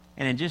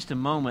And in just a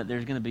moment,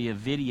 there's going to be a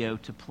video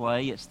to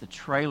play. It's the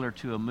trailer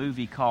to a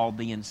movie called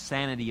The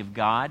Insanity of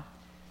God.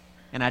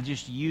 And I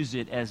just use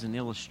it as an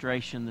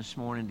illustration this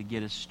morning to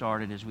get us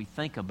started as we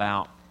think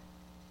about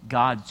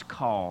God's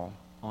call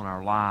on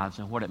our lives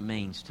and what it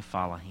means to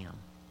follow Him.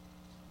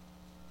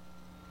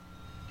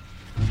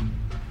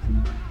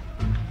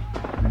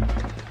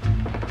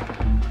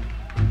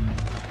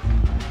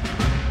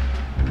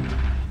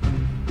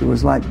 It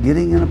was like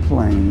getting in a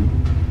plane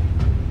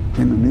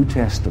in the New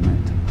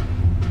Testament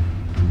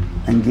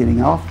and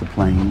getting off the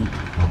plane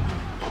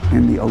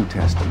in the Old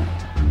Testament.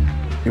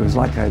 It was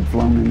like I had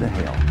flown into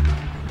hell.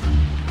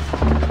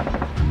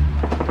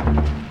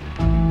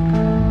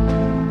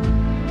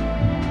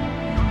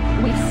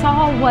 We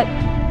saw what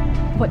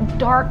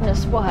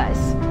darkness was.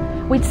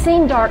 We'd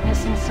seen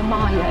darkness in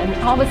Somalia,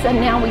 and all of a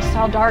sudden now we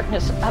saw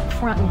darkness up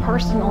front and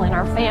personal in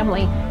our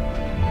family.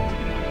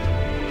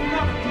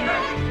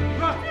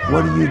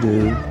 What do you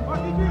do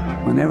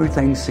when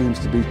everything seems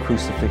to be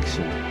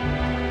crucifixion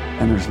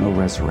and there's no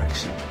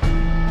resurrection?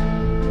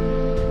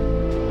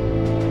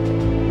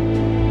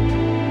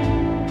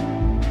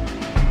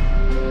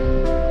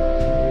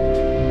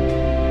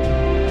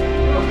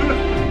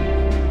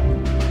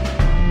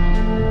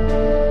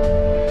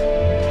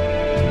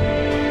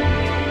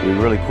 We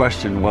really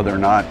questioned whether or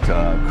not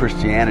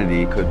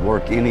Christianity could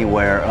work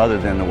anywhere other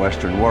than the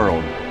Western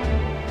world.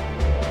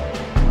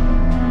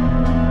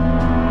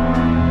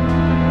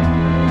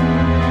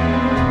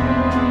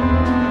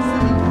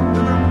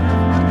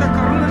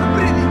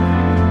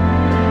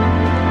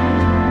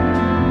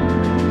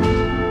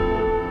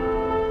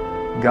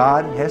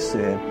 God has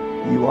said,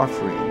 you are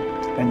free,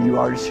 and you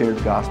are to share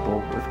the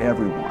gospel with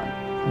everyone.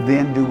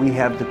 Then do we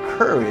have the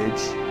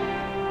courage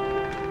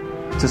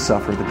to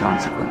suffer the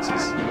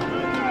consequences?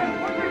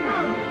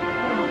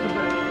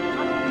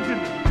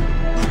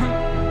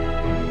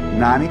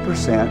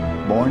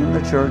 90% born in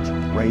the church,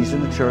 raised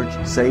in the church,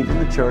 saved in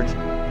the church,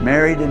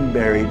 married and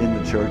buried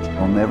in the church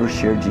will never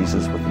share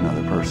Jesus with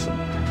another person.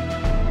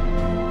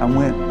 I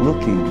went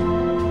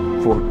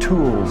looking for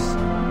tools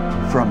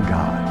from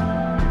God.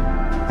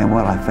 And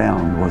what I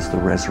found was the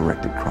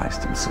resurrected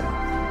Christ Himself.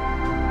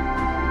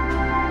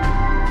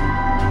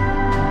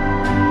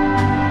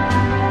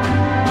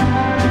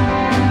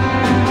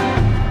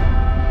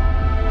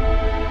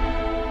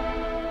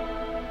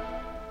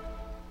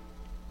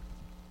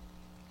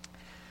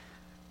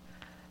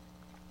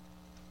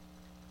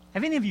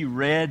 Have any of you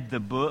read the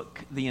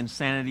book, The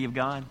Insanity of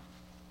God?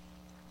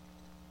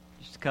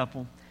 Just a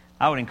couple.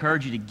 I would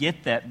encourage you to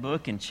get that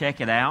book and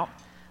check it out.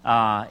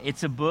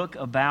 It's a book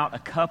about a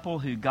couple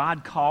who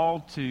God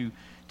called to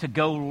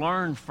go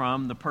learn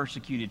from the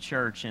persecuted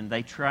church, and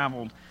they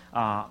traveled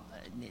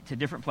to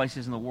different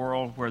places in the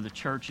world where the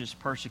church's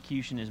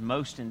persecution is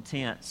most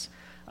intense,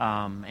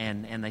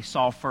 and they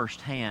saw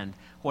firsthand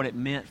what it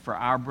meant for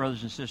our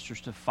brothers and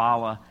sisters to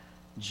follow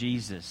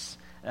Jesus.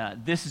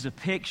 This is a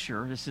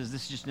picture. This is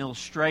just an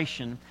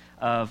illustration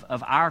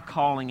of our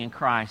calling in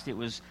Christ. It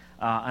was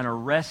an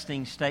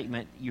arresting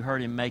statement you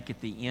heard him make at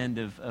the end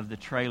of the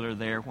trailer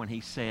there when he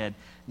said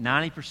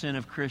 90%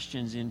 of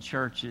Christians in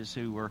churches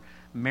who were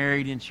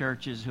married in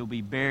churches, who'll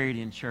be buried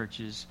in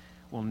churches,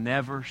 will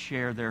never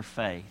share their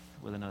faith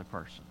with another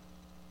person.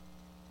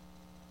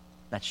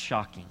 That's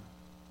shocking.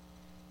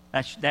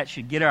 That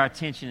should get our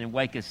attention and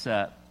wake us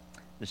up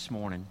this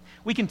morning.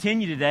 We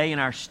continue today in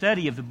our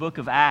study of the book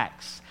of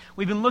Acts.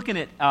 We've been looking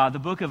at the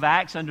book of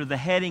Acts under the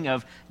heading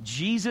of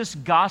Jesus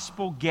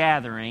Gospel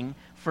Gathering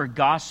for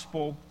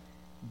Gospel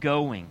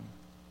Going.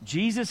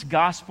 Jesus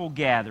Gospel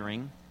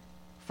Gathering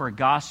for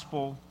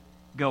Gospel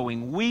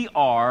Going. We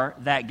are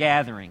that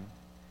gathering.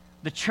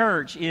 The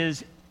church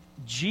is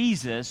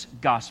Jesus'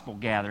 gospel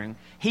gathering.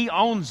 He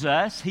owns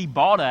us. He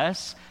bought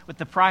us with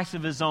the price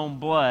of His own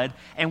blood.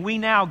 And we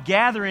now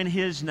gather in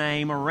His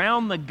name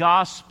around the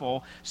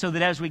gospel so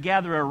that as we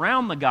gather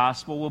around the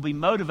gospel, we'll be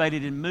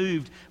motivated and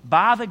moved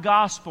by the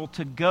gospel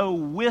to go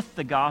with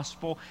the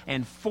gospel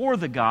and for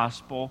the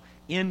gospel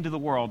into the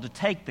world, to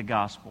take the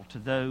gospel to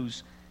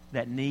those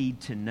that need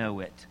to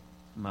know it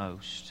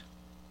most.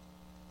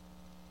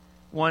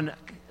 One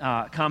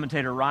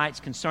commentator writes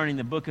concerning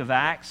the book of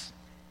Acts,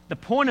 the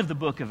point of the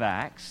book of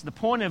Acts, the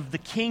point of the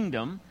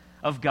kingdom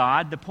of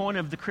God, the point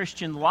of the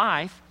Christian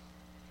life,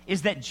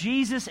 is that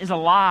Jesus is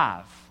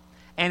alive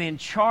and in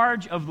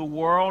charge of the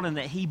world, and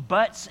that He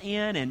butts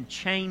in and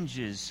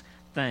changes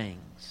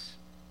things.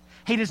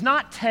 He does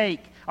not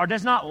take or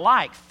does not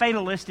like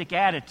fatalistic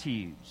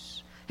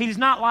attitudes. He does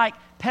not like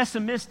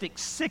pessimistic,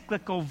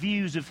 cyclical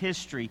views of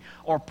history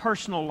or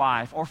personal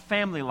life or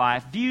family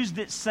life, views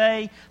that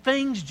say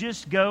things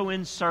just go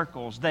in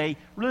circles. They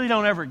really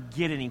don't ever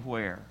get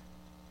anywhere.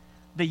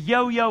 The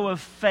yo-yo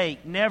of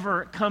fate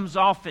never comes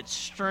off its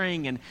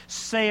string and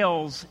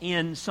sails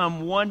in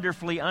some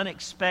wonderfully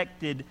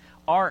unexpected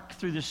arc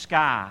through the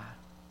sky.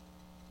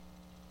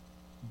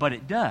 But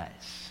it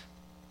does.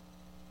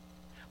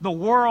 The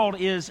world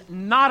is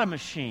not a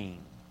machine.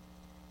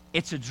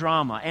 It's a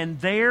drama. And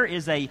there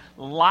is a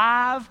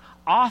live,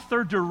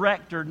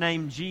 author-director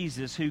named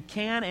Jesus who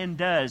can and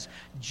does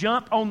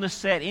jump on the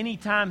set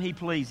anytime he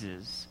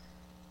pleases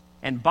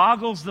and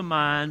boggles the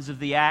minds of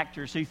the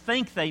actors who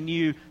think they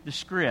knew the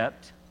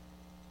script.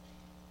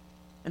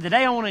 And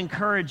today I want to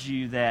encourage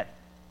you that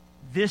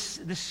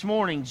this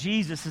morning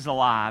Jesus is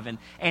alive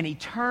and he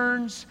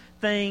turns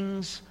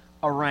things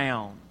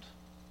around.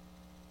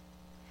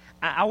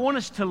 I want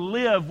us to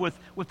live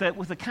with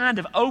a kind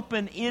of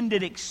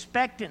open-ended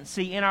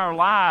expectancy in our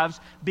lives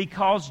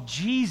because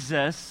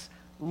Jesus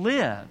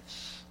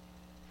lives.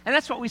 And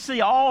that's what we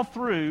see all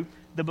through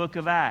the book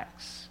of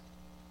Acts.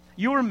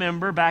 You'll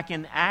remember back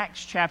in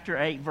Acts chapter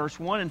 8, verse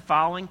 1 and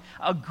following,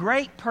 a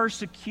great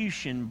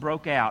persecution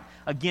broke out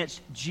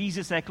against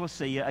Jesus'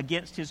 ecclesia,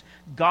 against his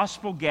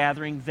gospel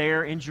gathering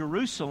there in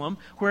Jerusalem,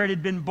 where it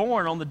had been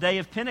born on the day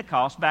of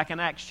Pentecost back in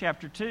Acts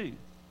chapter 2.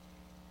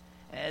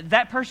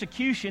 That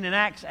persecution in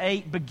Acts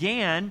 8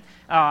 began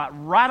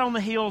right on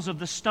the heels of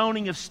the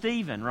stoning of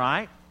Stephen,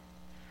 right?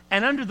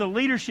 And under the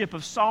leadership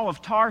of Saul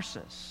of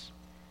Tarsus.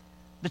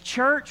 The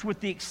church, with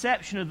the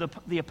exception of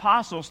the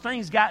apostles,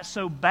 things got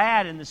so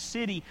bad in the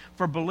city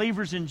for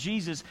believers in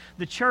Jesus,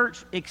 the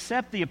church,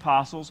 except the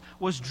apostles,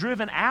 was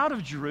driven out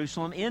of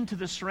Jerusalem into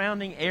the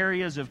surrounding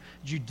areas of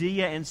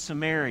Judea and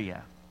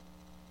Samaria.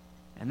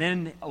 And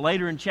then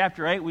later in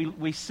chapter 8,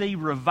 we see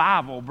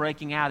revival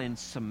breaking out in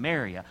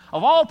Samaria.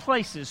 Of all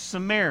places,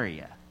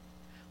 Samaria.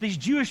 These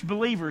Jewish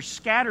believers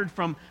scattered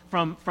from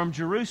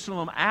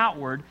Jerusalem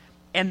outward,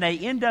 and they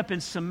end up in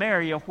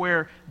Samaria,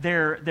 where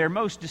their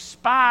most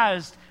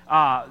despised,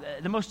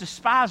 the most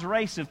despised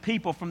race of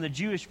people from the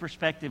Jewish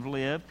perspective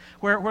lived,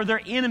 where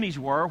their enemies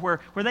were, where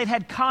they'd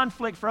had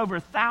conflict for over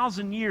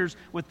 1,000 years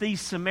with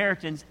these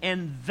Samaritans,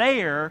 and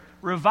their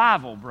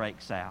revival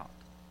breaks out,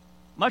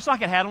 much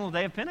like it had on the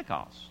day of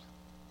Pentecost.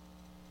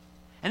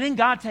 And then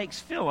God takes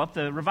Philip,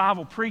 the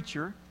revival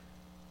preacher.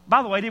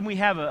 By the way, didn't we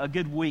have a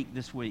good week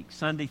this week,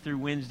 Sunday through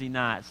Wednesday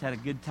nights? Had a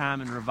good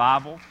time in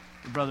revival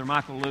with Brother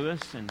Michael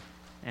Lewis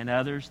and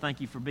others.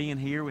 Thank you for being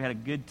here. We had a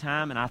good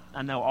time, and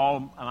I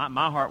know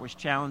my heart was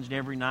challenged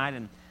every night,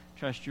 and I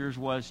trust yours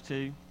was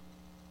too.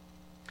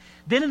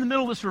 Then in the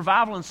middle of this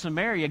revival in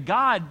Samaria,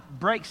 God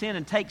breaks in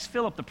and takes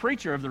Philip, the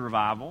preacher of the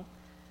revival,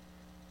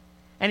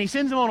 and he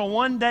sends him on a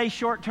one-day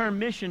short-term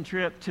mission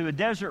trip to a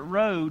desert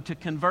road to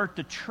convert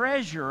the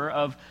treasurer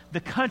of the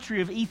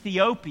country of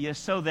Ethiopia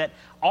so that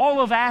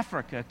all of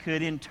Africa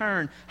could in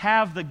turn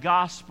have the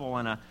gospel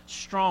and a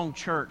strong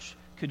church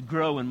could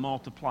grow and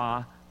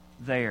multiply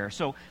there.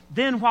 So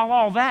then while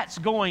all that's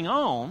going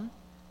on,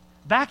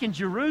 back in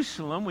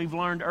Jerusalem, we've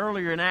learned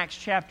earlier in Acts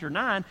chapter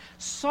 9,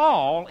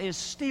 Saul is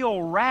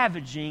still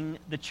ravaging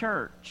the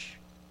church.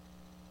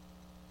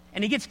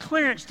 And he gets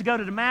clearance to go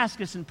to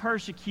Damascus and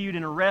persecute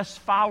and arrest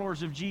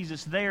followers of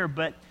Jesus there,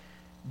 but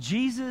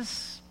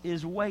Jesus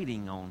is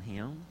waiting on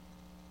him.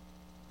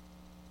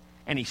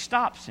 And he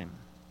stops him,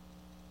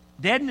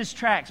 dead in his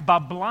tracks, by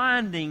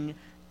blinding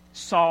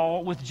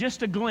Saul with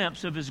just a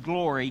glimpse of his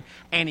glory,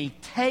 and he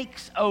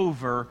takes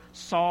over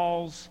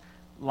Saul's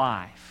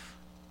life.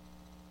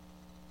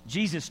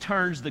 Jesus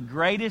turns the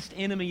greatest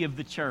enemy of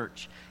the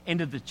church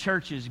into the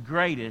church's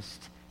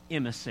greatest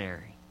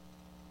emissary.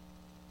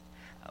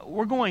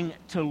 We're going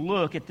to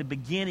look at the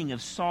beginning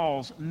of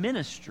Saul's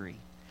ministry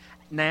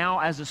now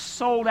as a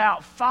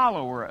sold-out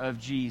follower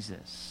of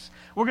Jesus.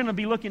 We're going to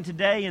be looking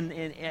today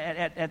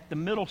at the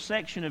middle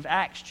section of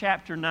Acts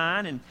chapter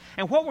 9,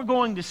 and what we're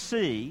going to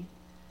see,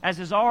 as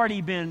has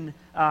already been,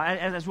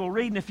 as we'll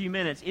read in a few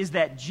minutes, is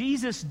that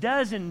Jesus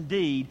does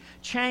indeed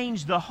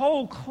change the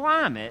whole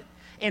climate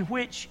in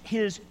which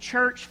his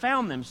church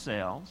found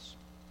themselves.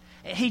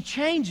 He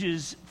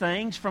changes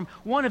things from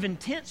one of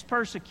intense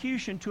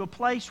persecution to a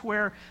place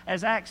where,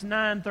 as Acts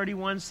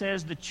 9:31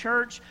 says, the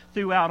church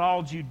throughout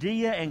all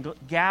Judea and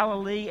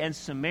Galilee and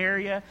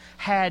Samaria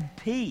had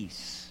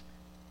peace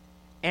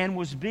and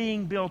was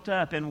being built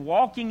up, and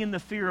walking in the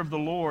fear of the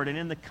Lord and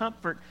in the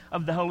comfort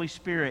of the Holy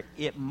Spirit,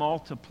 it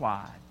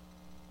multiplied.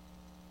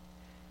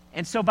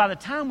 And so by the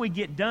time we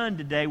get done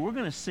today, we're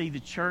going to see the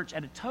church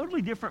at a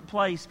totally different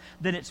place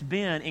than it's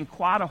been in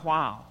quite a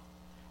while,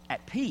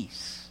 at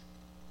peace,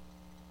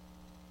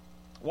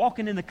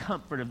 walking in the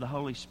comfort of the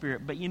Holy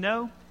Spirit. But you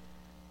know,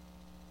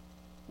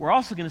 we're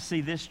also going to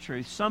see this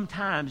truth.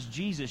 Sometimes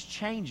Jesus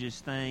changes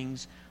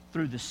things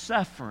through the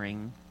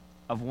suffering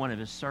of one of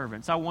his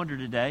servants. I wonder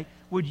today,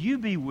 would you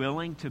be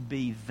willing to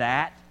be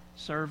that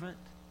servant?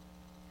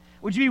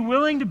 Would you be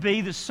willing to be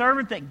the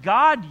servant that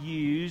God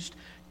used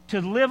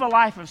to live a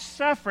life of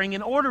suffering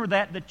in order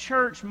that the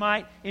church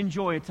might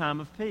enjoy a time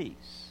of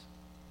peace?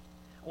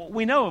 Well,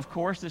 we know, of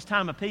course, this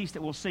time of peace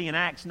that we'll see in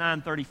Acts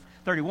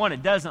 9:31,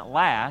 it doesn't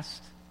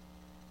last.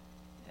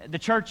 The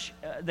church,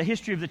 the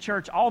history of the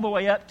church all the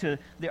way up to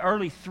the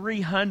early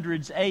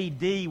 300s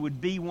AD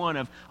would be one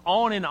of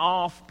on and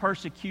off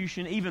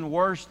persecution, even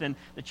worse than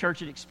the church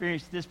had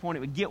experienced at this point.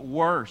 It would get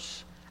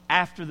worse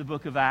after the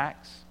book of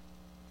Acts.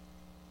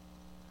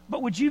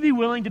 But would you be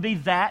willing to be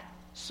that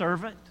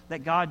servant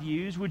that God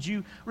used? Would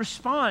you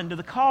respond to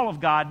the call of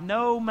God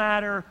no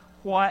matter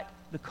what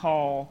the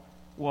call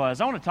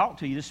was, I want to talk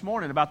to you this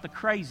morning about the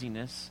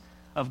craziness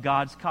of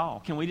God's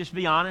call. Can we just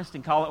be honest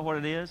and call it what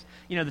it is?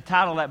 You know, the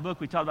title of that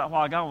book we talked about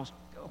a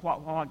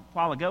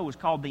while ago was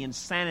called The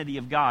Insanity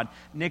of God.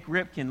 Nick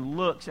Ripken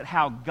looks at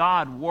how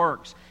God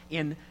works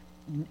in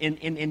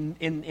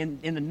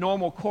the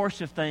normal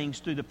course of things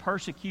through the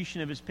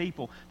persecution of His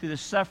people, through the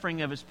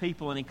suffering of His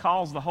people, and he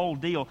calls the whole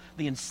deal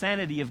the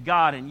insanity of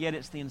God, and yet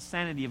it's the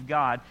insanity of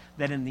God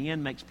that in the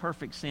end makes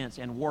perfect sense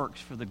and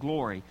works for the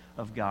glory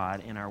of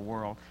God in our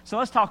world. So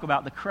let's talk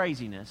about the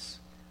craziness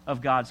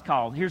of God's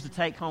call. Here's the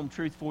take-home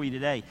truth for you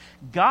today.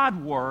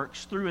 God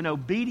works through an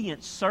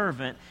obedient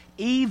servant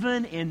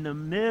even in the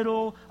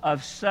middle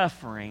of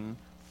suffering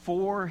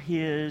for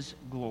His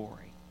glory.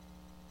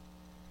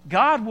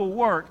 God will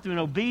work through an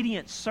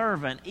obedient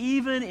servant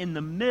even in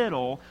the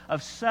middle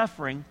of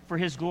suffering for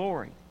His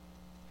glory.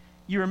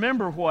 You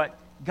remember what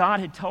God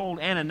had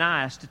told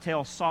Ananias to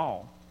tell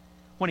Saul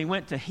when he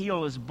went to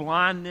heal his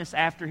blindness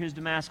after his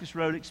Damascus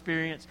Road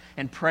experience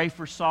and pray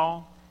for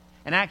Saul?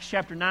 In Acts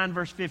chapter 9,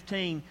 verse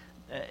 15,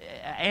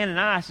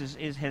 Ananias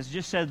has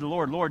just said to the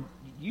Lord, Lord,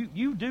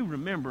 you do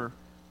remember,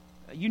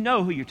 you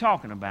know who you're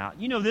talking about.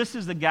 You know this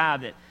is the guy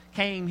that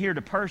came here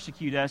to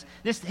persecute us.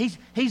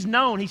 He's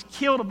known. He's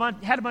had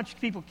a bunch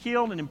of people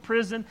killed and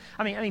imprisoned.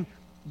 I mean,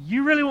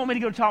 you really want me to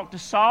go talk to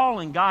Saul?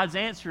 And God's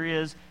answer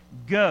is,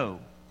 go,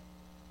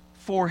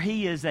 for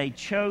he is a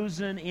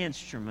chosen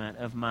instrument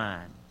of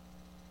mine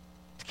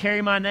to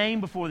carry my name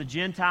before the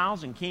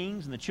Gentiles and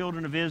kings and the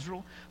children of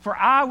Israel. For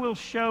I will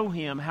show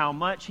him how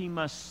much he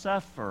must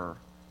suffer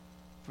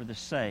for the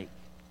sake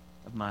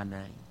of my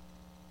name.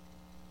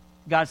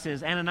 God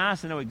says,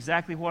 Ananias, I know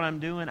exactly what I'm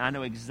doing. I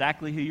know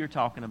exactly who you're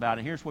talking about.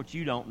 And here's what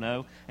you don't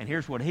know. And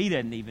here's what he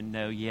doesn't even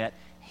know yet.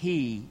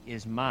 He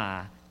is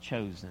my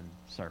chosen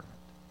servant.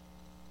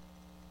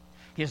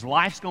 His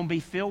life's going to be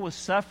filled with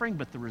suffering,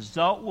 but the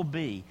result will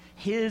be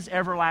His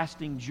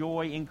everlasting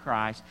joy in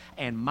Christ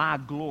and my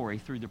glory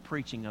through the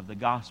preaching of the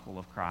gospel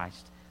of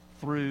Christ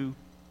through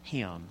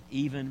him,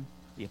 even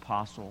the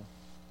Apostle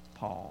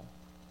Paul.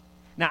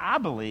 Now, I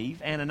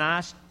believe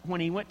Ananias,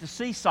 when he went to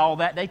see Saul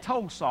that day,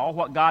 told Saul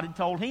what God had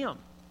told him.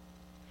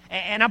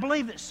 And I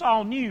believe that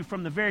Saul knew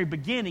from the very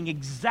beginning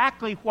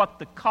exactly what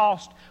the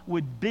cost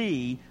would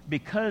be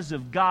because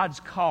of God's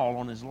call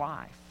on his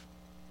life.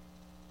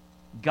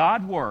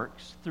 God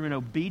works through an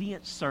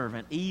obedient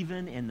servant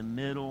even in the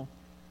middle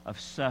of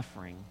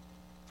suffering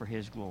for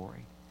His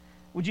glory.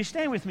 Would you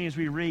stand with me as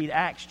we read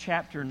Acts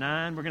chapter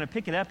 9? We're going to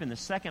pick it up in the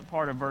second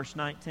part of verse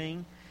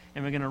 19,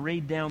 and we're going to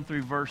read down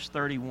through verse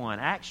 31.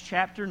 Acts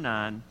chapter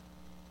 9,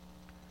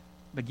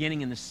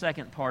 beginning in the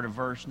second part of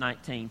verse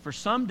 19. For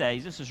some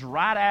days, this is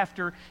right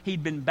after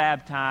he'd been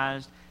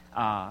baptized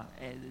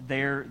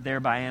there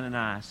by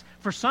Ananias.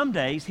 For some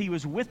days, he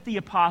was with the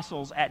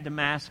apostles at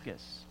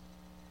Damascus.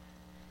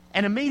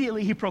 And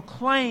immediately he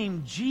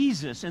proclaimed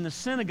Jesus in the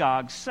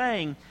synagogue,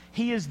 saying,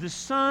 He is the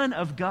Son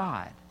of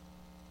God.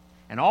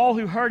 And all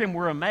who heard him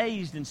were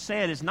amazed and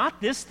said, Is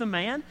not this the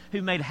man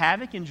who made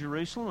havoc in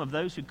Jerusalem of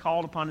those who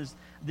called upon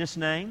this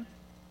name?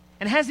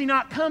 And has he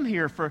not come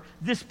here for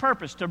this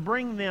purpose, to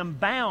bring them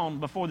bound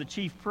before the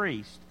chief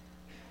priest?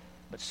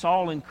 But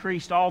Saul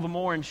increased all the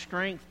more in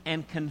strength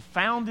and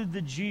confounded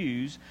the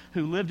Jews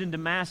who lived in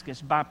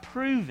Damascus by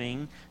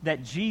proving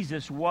that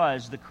Jesus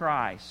was the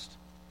Christ.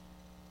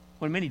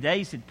 When many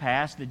days had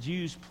passed, the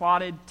Jews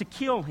plotted to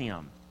kill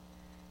him.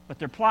 But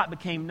their plot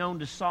became known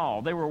to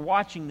Saul. They were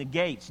watching the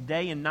gates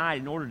day and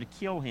night in order to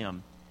kill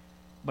him.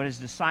 But his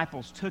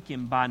disciples took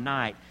him by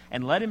night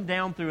and let him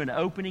down through an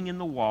opening in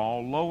the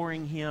wall,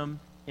 lowering him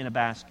in a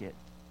basket.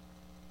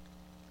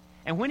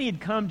 And when he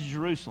had come to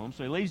Jerusalem,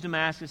 so he leaves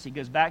Damascus, he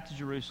goes back to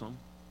Jerusalem,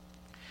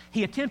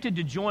 he attempted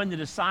to join the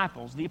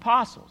disciples, the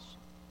apostles.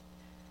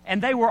 And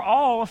they were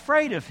all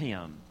afraid of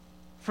him,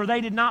 for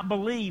they did not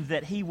believe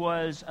that he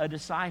was a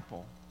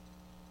disciple.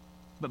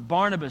 But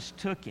Barnabas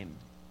took him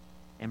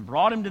and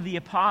brought him to the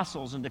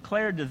apostles and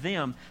declared to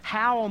them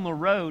how on the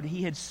road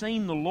he had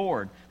seen the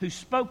Lord who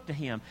spoke to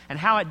him, and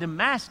how at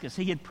Damascus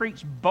he had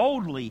preached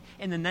boldly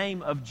in the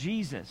name of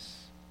Jesus.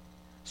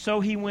 So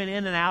he went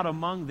in and out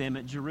among them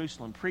at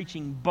Jerusalem,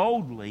 preaching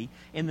boldly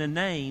in the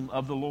name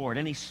of the Lord.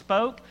 And he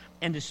spoke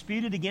and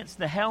disputed against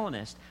the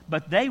Hellenists,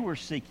 but they were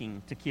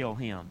seeking to kill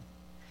him.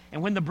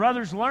 And when the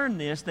brothers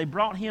learned this, they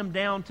brought him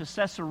down to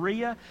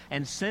Caesarea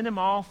and sent him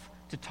off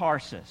to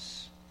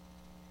Tarsus.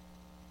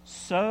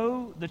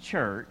 So the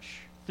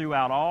church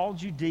throughout all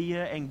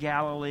Judea and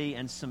Galilee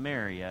and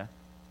Samaria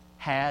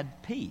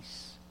had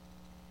peace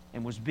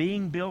and was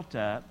being built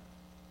up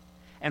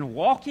and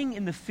walking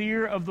in the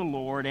fear of the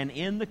Lord and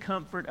in the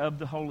comfort of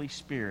the Holy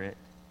Spirit,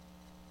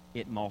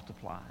 it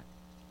multiplied.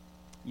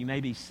 You may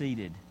be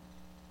seated.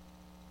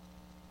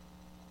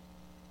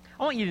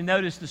 I want you to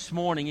notice this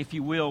morning, if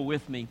you will,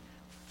 with me,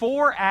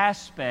 4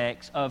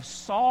 aspects of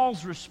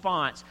Saul's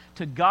response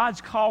to God's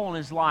call on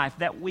his life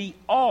that we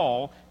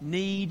all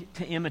need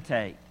to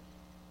imitate.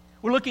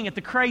 We're looking at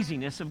the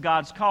craziness of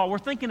God's call. We're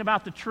thinking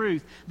about the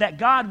truth that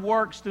God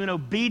works through an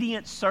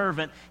obedient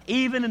servant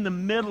even in the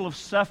middle of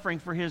suffering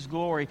for His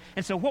glory.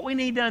 And so what we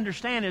need to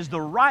understand is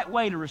the right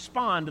way to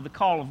respond to the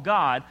call of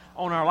God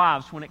on our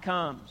lives when it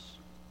comes.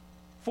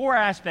 4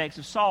 aspects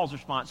of Saul's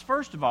response.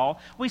 First of all,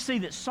 we see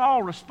that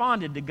Saul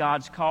responded to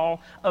God's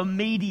call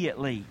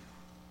immediately.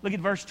 Look at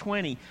verse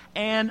 20.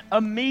 And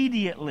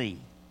immediately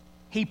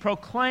he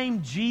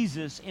proclaimed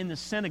Jesus in the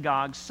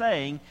synagogue,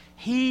 saying,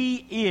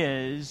 "He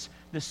is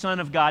the Son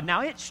of God."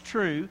 Now, it's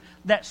true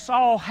that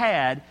Saul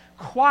had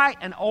quite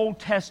an Old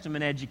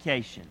Testament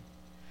education.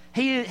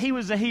 He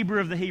was a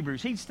Hebrew of the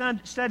Hebrews. He'd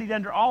studied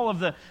under all of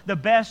the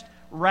best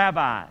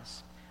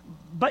rabbis.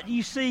 But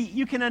you see,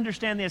 you can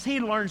understand this. He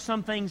learned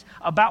some things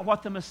about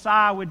what the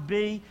Messiah would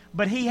be,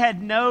 but he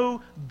had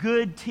no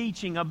good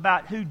teaching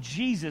about who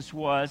Jesus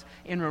was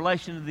in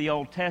relation to the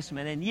Old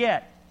Testament. And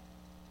yet,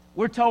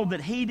 we're told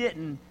that he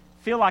didn't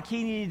feel like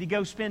he needed to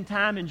go spend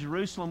time in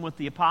Jerusalem with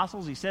the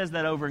apostles. He says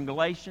that over in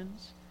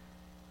Galatians.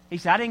 He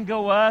said, I didn't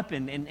go up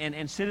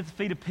and sit at the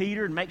feet of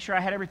Peter and make sure I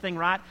had everything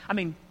right. I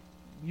mean,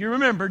 you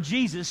remember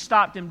Jesus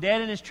stopped him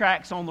dead in his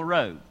tracks on the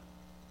road.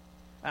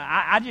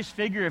 I just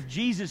figure if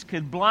Jesus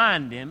could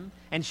blind him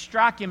and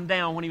strike him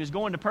down when he was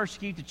going to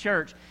persecute the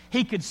church,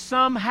 he could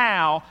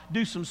somehow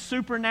do some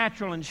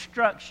supernatural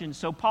instruction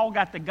so Paul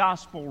got the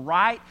gospel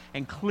right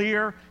and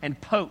clear and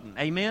potent.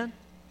 Amen?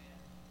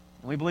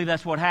 And we believe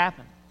that's what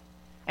happened.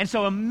 And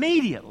so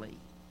immediately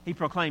he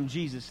proclaimed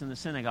Jesus in the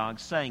synagogue,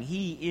 saying,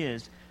 "He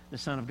is the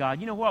Son of God."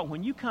 You know what?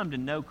 When you come to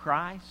know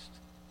Christ,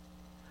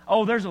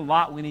 there's a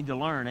lot we need to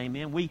learn,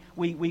 amen. We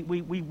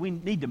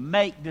need to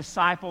make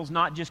disciples,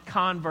 not just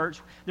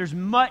converts. There's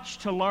much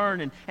to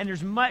learn, and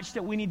there's much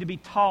that we need to be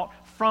taught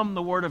from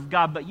the Word of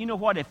God. But you know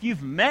what? If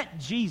you've met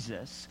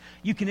Jesus,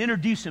 you can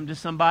introduce Him to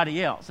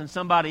somebody else, and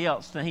somebody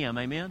else to Him,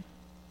 amen.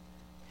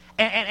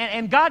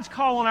 And God's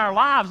call on our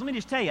lives, let me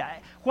just tell you,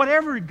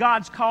 whatever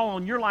God's call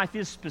on your life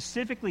is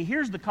specifically,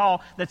 here's the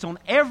call that's on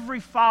every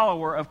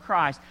follower of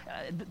Christ,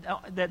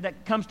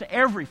 that comes to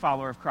every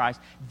follower of Christ.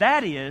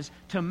 That is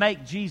to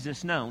make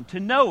Jesus known,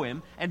 to know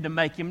Him and to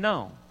make Him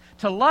known.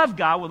 To love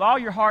God with all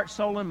your heart,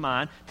 soul, and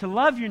mind, to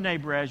love your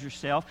neighbor as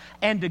yourself,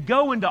 and to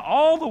go into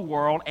all the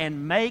world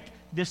and make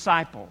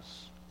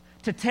disciples.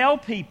 To tell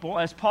people,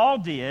 as Paul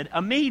did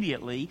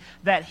immediately,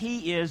 that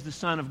He is the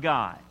Son of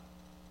God.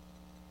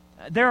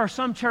 There are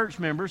some church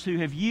members who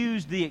have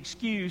used the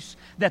excuse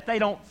that they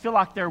don't feel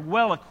like they're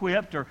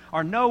well-equipped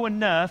or know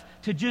enough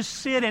to just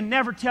sit and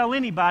never tell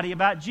anybody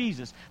about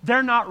Jesus.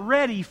 They're not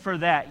ready for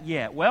that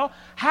yet. Well,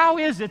 how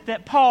is it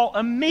that Paul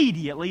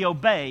immediately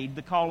obeyed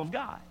the call of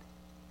God?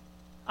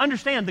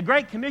 Understand, the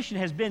Great Commission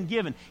has been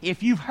given.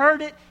 If you've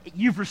heard it,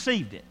 you've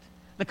received it.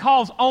 The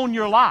call's on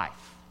your life.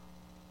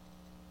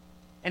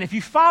 And if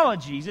you follow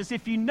Jesus,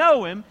 if you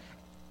know Him,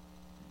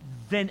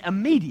 then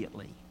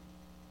immediately,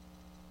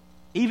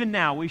 even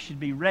now, we should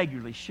be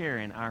regularly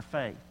sharing our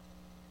faith.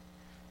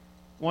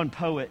 One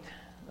poet,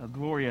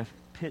 Gloria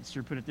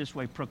Pitzer, put it this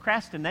way: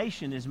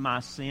 procrastination is my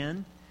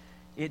sin.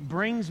 It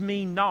brings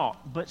me naught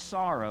but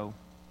sorrow.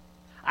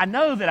 I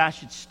know that I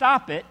should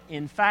stop it.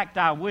 In fact,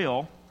 I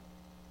will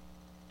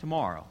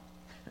tomorrow.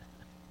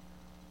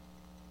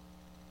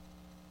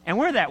 And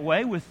we're that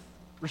way with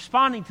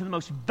responding to the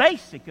most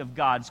basic of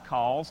God's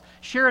calls,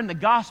 sharing the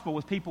gospel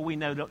with people we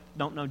know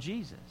don't know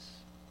Jesus.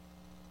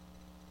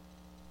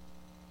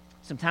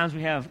 Sometimes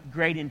we have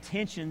great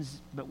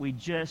intentions, but we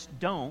just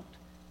don't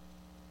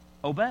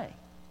obey.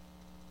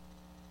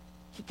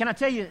 Can I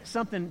tell you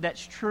something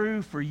that's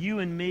true for you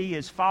and me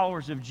as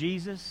followers of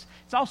Jesus?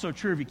 It's also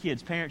true of your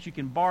kids. Parents, you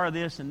can borrow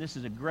this, and this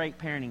is a great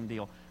parenting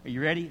deal. Are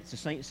you ready?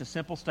 It's a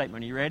simple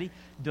statement. Are you ready?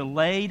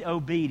 Delayed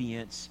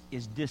obedience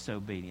is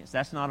disobedience.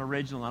 That's not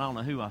original. I don't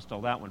know who I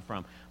stole that one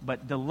from.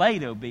 But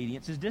delayed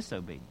obedience is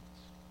disobedience.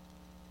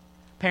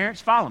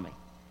 Parents, follow me.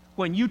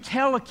 When you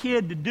tell a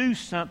kid to do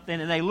something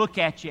and they look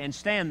at you and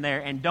stand there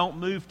and don't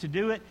move to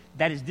do it,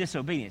 that is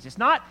disobedience. It's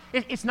not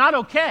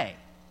okay.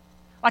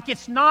 Like,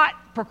 it's not,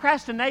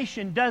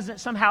 procrastination doesn't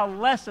somehow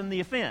lessen the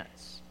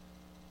offense.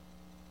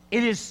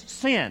 It is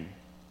sin.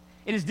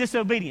 It is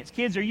disobedience.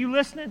 Kids, are you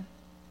listening?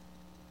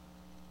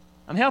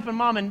 I'm helping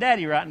Mom and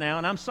Daddy right now,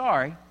 and I'm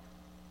sorry.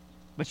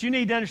 But you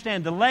need to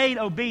understand, delayed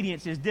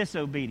obedience is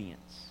disobedience.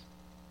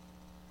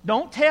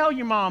 Don't tell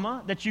your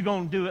mama that you're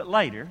going to do it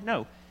later.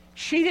 No.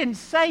 She didn't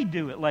say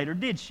do it later,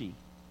 did she?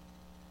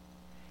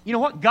 You know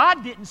what?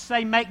 God didn't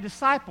say make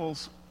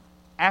disciples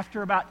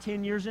after about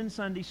 10 years in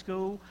Sunday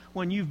school,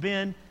 when you've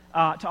been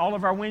to all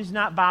of our Wednesday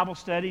night Bible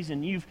studies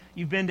and you've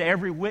been to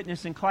every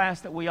witnessing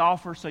class that we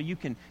offer, so you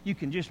can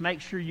just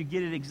make sure you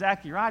get it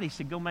exactly right. He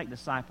said, go make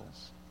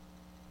disciples.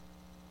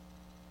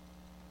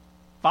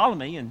 Follow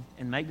me and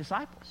make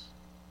disciples.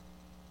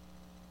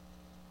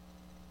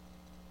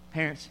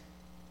 Parents,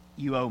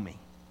 you owe me,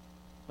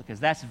 because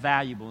that's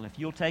valuable. And if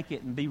you'll take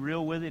it and be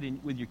real with it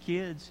and with your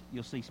kids,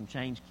 you'll see some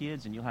changed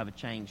kids and you'll have a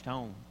changed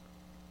home.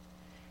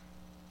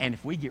 And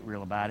if we get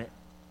real about it,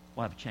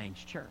 we'll have a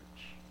changed church.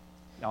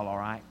 Y'all all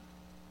right?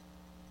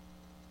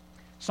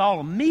 Saul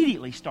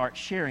immediately starts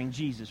sharing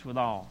Jesus with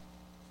all.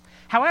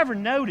 However,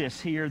 notice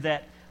here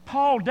that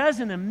Paul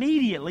doesn't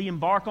immediately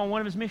embark on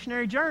one of his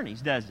missionary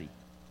journeys, does he?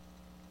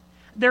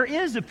 There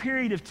is a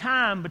period of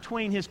time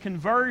between his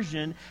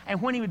conversion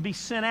and when he would be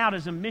sent out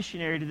as a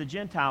missionary to the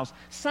Gentiles.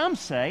 Some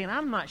say, and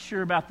I'm not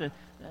sure about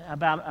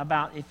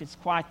if it's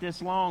quite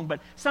this long, but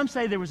some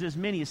say there was as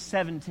many as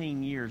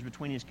 17 years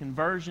between his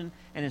conversion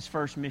and his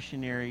first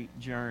missionary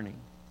journey.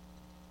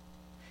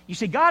 You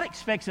see, God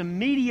expects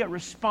immediate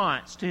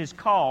response to His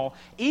call,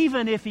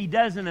 even if He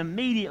doesn't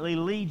immediately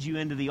lead you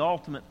into the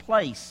ultimate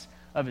place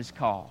of His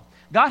call.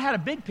 God had a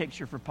big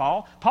picture for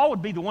Paul. Paul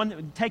would be the one that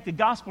would take the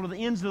gospel to the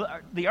ends of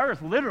the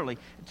earth, literally,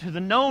 to the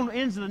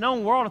ends of the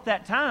known world at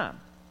that time.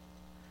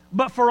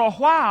 But for a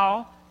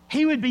while,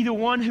 he would be the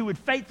one who would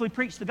faithfully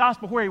preach the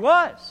gospel where he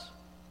was,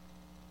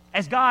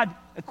 as God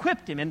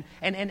equipped him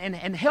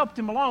and helped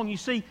him along. You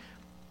see,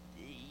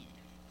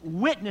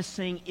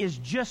 witnessing is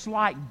just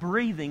like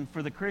breathing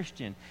for the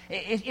Christian.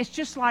 It's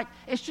just like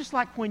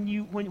when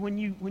you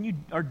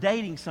are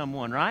dating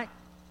someone, right?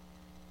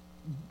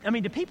 I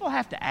mean, do people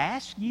have to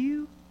ask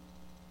you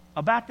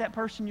about that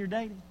person you're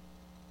dating?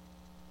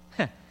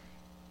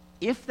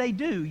 If they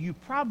do, you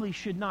probably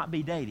should not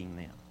be dating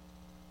them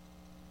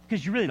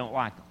because you really don't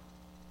like them.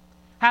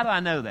 How do I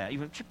know that?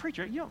 You go,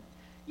 preacher, you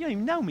don't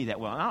even know me that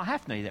well. I don't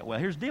have to know you that well.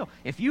 Here's the deal.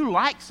 If you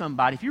like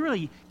somebody, if you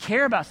really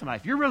care about somebody,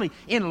 if you're really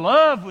in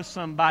love with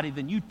somebody,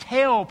 then you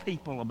tell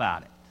people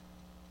about it.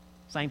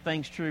 Same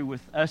thing's true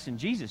with us and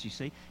Jesus, you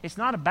see. It's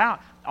not about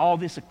all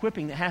this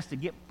equipping that has to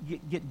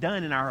get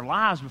done in our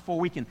lives before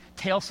we can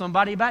tell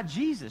somebody about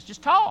Jesus.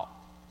 Just talk.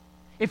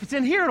 If it's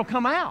in here, it'll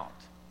come out.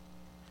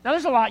 Now,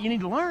 there's a lot you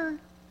need to learn,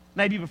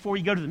 maybe before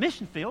you go to the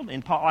mission field,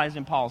 as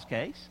in Paul's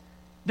case.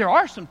 There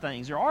are some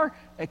things, there are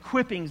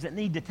equippings that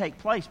need to take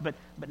place, but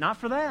not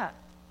for that.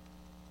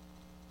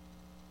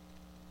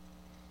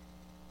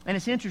 And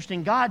it's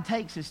interesting, God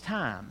takes His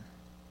time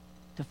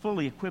to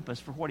fully equip us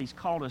for what He's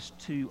called us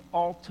to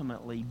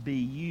ultimately be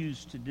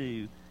used to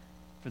do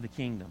for the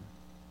kingdom.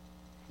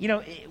 You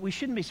know, we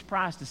shouldn't be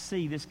surprised to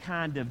see this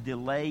kind of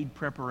delayed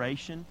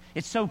preparation.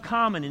 It's so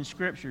common in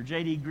Scripture.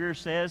 J.D. Greer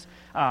says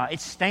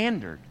it's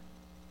standard.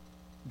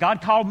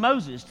 God called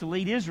Moses to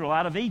lead Israel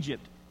out of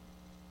Egypt,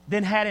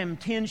 then had him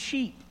tend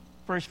sheep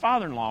for his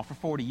father-in-law for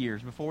 40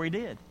 years before he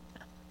did.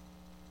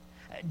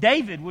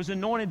 David was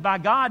anointed by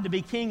God to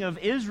be king of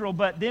Israel,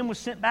 but then was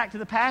sent back to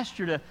the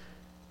pasture to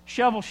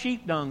shovel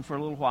sheep dung for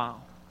a little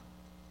while.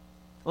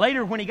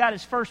 Later, when he got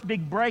his first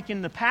big break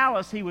in the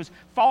palace, he was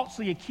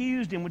falsely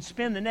accused and would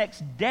spend the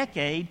next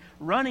decade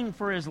running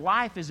for his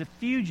life as a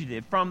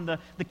fugitive from the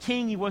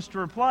king he was to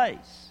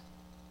replace.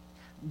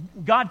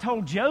 God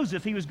told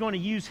Joseph He was going to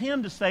use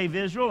him to save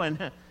Israel,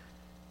 and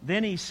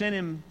then He sent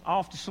him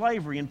off to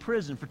slavery in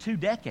prison for 2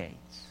 decades.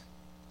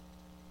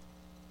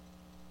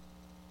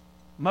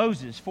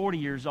 Moses, 40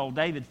 years old,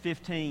 David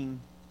 15,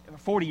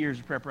 40 years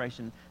of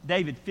preparation,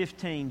 David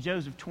 15,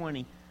 Joseph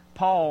 20,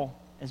 Paul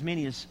as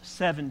many as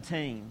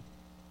 17.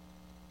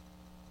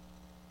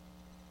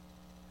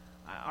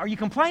 Are you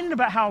complaining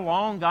about how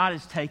long God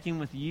is taking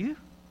with you?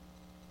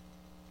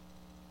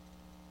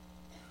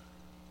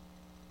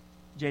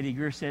 J.D.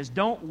 Greer says,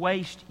 don't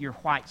waste your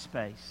white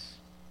space.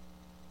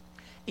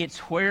 It's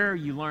where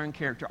you learn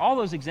character. All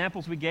those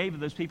examples we gave of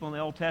those people in the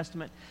Old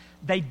Testament,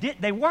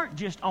 they weren't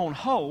just on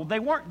hold. They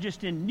weren't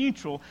just in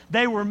neutral.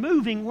 They were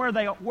moving where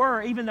they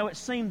were, even though it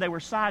seemed they were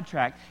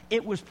sidetracked.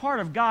 It was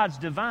part of God's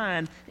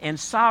divine and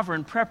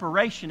sovereign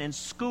preparation and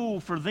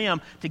school for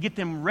them to get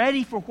them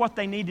ready for where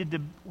they needed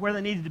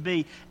to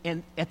be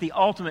at the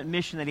ultimate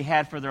mission that He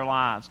had for their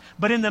lives.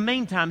 But in the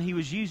meantime, He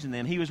was using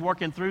them. He was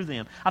working through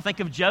them. I think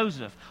of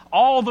Joseph.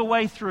 All the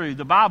way through,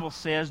 the Bible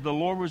says the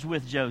Lord was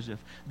with Joseph.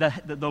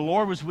 The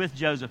Lord was with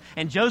Joseph.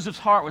 And Joseph's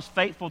heart was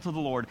faithful to the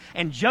Lord.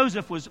 And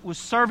Joseph was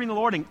serving the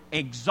Lord and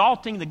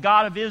exalting the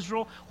God of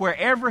Israel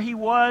wherever he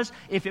was,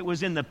 if it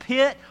was in the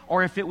pit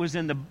or if it was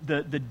in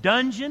the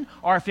dungeon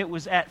or if it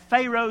was at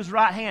Pharaoh's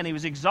right hand. He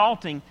was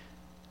exalting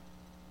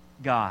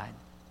God.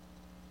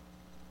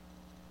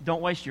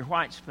 Don't waste your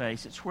white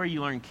space. It's where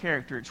you learn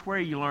character. It's where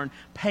you learn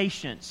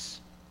patience.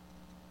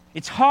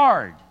 It's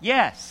hard,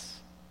 yes.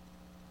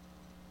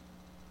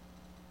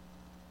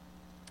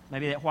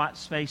 Maybe that white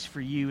space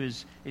for you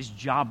is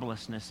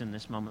joblessness in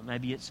this moment.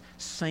 Maybe it's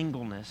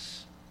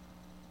singleness.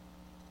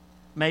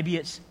 Maybe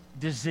it's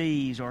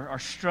disease or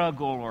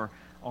struggle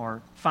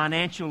or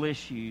financial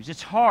issues.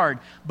 It's hard,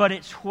 but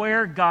it's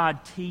where God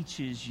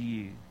teaches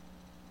you.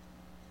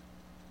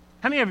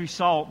 How many of you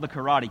saw The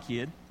Karate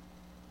Kid?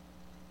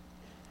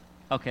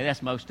 Okay,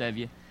 that's most of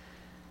you.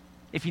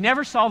 If you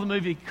never saw the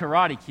movie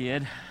Karate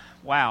Kid,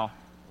 wow,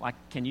 like,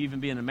 can you even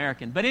be an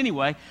American? But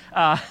anyway,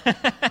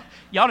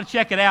 you ought to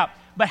check it out.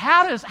 But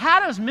how does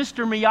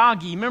Mr.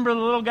 Miyagi, remember the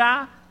little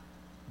guy?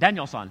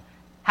 Daniel-san.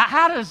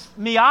 How does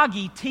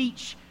Miyagi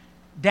teach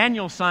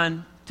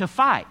Daniel-san to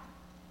fight?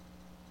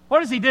 What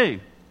does he do?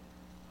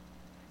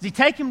 Does he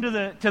take him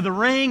to the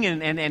ring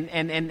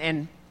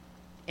and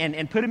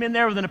put him in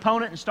there with an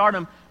opponent and start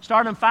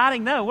him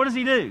fighting? No. What does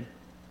he do?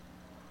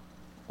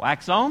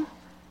 Wax on,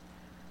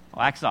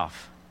 wax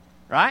off.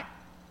 Right?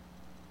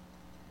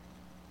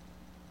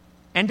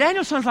 And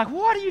Daniel's son's like,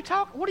 what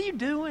are you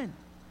doing?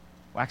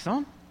 Wax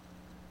on,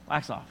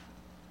 wax off.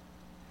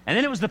 And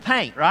then it was the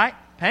paint, right?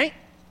 Paint,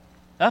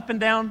 up and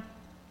down,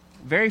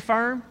 very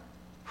firm.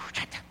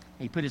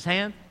 He put his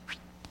hand,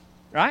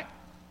 right?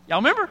 Y'all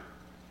remember?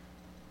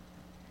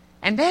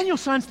 And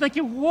Daniel's son's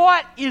thinking,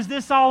 what is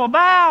this all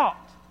about?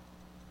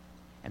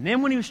 And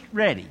then when he was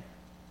ready,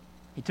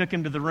 he took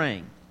him to the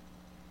ring.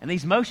 And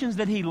these motions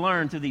that he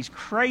learned through these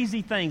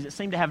crazy things that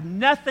seemed to have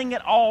nothing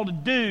at all to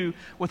do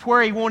with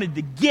where he wanted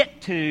to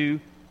get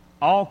to,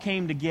 all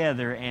came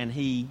together and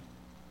he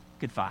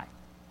could fight.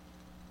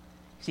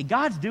 See,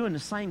 God's doing the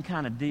same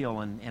kind of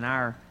deal in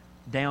our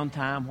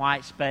downtime,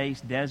 white space,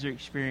 desert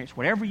experience,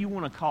 whatever you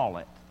want to call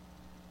it.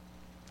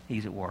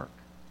 He's at work.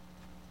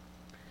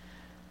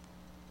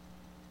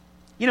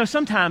 You know,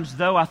 sometimes,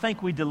 though, I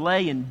think we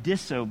delay and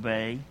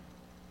disobey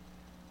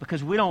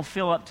because we don't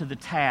feel up to the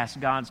task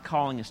God's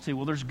calling us to.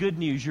 Well, there's good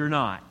news, you're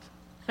not.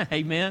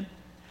 Amen?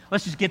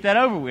 Let's just get that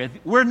over with.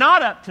 We're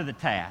not up to the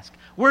task.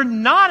 We're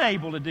not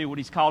able to do what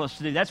He's called us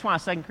to do. That's why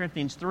 2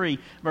 Corinthians 3,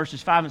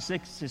 verses 5 and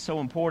 6 is so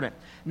important.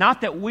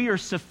 Not that we are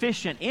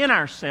sufficient in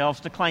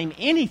ourselves to claim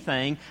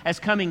anything as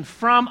coming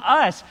from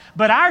us,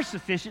 but our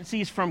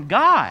sufficiency is from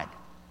God,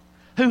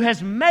 who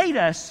has made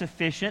us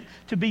sufficient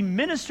to be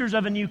ministers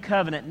of a new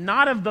covenant,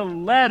 not of the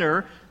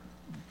letter,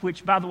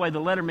 which, by the way, the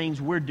letter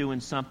means we're doing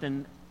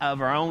something of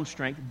our own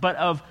strength, but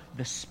of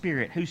the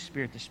Spirit. Whose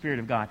Spirit? The Spirit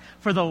of God.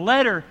 For the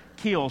letter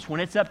kills. When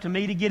it's up to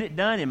me to get it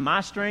done in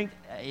my strength,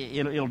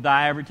 it'll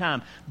die every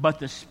time. But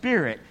the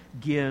Spirit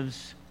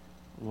gives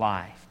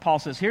life. Paul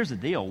says, here's the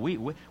deal.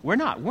 We're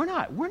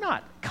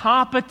not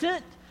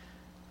competent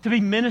to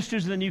be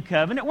ministers of the new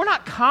covenant. We're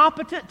not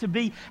competent to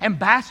be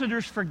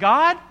ambassadors for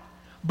God.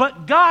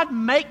 But God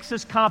makes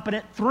us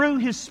competent through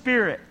His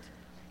Spirit.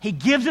 He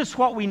gives us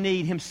what we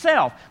need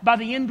Himself by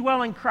the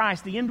indwelling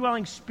Christ, the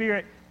indwelling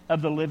Spirit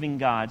of the living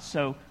God.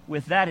 So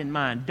with that in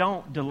mind,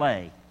 don't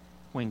delay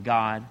when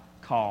God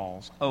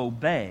calls.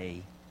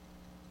 Obey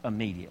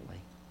immediately.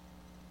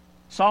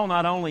 Saul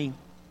not only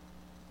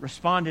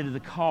responded to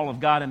the call of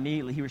God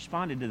immediately, he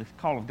responded to the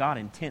call of God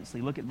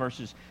intensely. Look at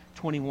verses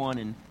 21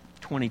 and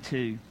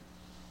 22.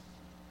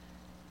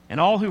 And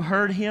all who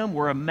heard him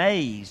were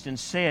amazed and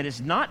said, is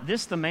not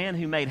this the man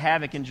who made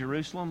havoc in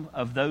Jerusalem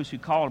of those who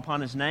called upon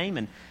his name?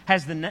 And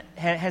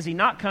has he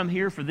not come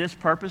here for this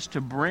purpose,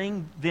 to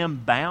bring them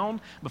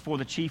bound before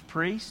the chief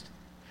priest?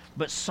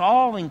 But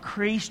Saul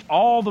increased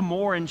all the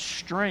more in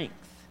strength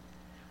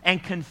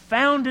and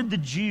confounded the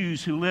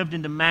Jews who lived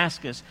in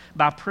Damascus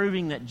by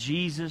proving that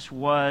Jesus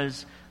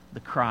was the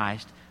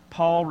Christ.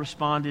 Paul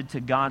responded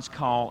to God's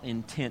call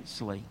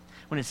intensely.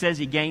 When it says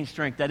he gained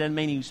strength, that doesn't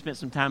mean he spent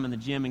some time in the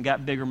gym and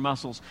got bigger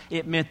muscles.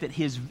 It meant that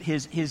his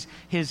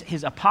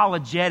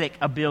apologetic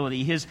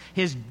ability,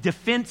 his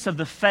defense of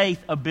the faith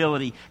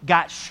ability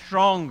got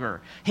stronger.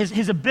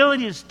 His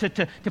ability is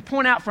to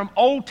point out from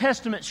Old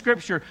Testament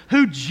Scripture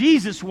who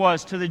Jesus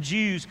was to the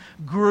Jews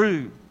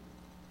grew.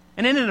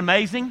 And isn't it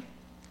amazing?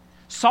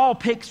 Saul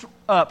picks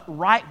up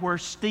right where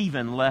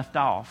Stephen left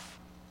off,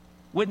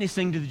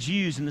 witnessing to the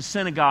Jews in the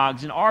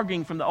synagogues and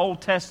arguing from the Old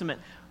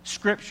Testament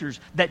Scriptures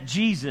that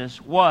Jesus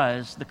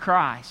was the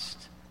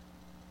Christ.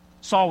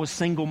 Saul was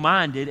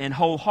single-minded and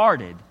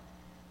wholehearted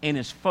in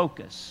his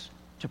focus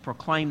to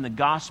proclaim the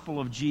gospel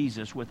of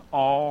Jesus with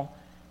all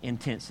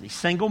intensity.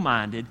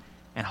 Single-minded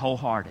and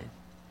wholehearted.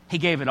 He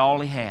gave it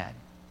all he had.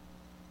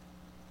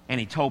 And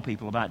he told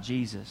people about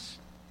Jesus.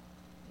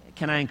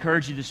 Can I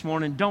encourage you this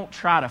morning? Don't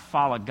try to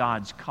follow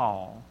God's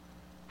call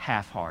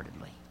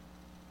half-heartedly.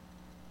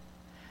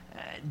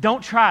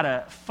 Don't try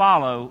to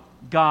follow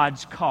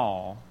God's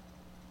call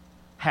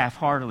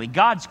half-heartedly.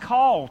 God's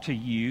call to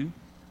you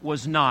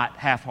was not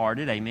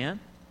half-hearted,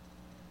 amen?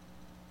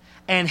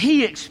 And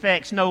He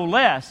expects no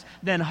less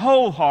than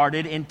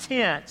wholehearted,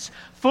 intense,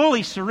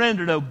 fully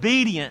surrendered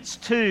obedience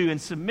to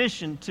and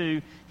submission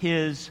to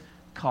His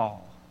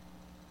call.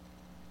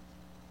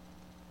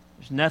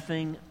 There's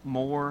nothing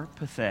more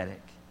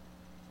pathetic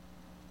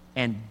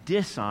and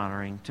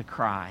dishonoring to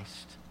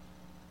Christ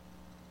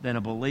than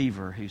a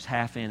believer who's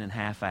half in and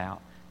half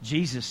out.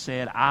 Jesus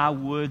said, I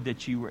would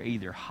that you were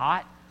either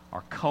hot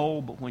or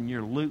cold, but when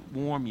you're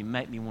lukewarm, you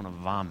make me want to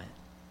vomit.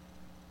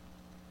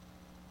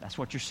 That's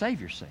what your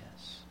Savior says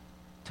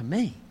to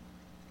me.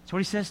 That's what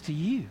He says to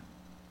you.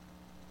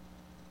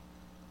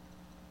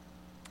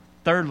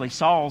 Thirdly,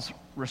 Saul's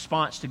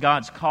response to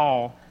God's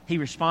call, he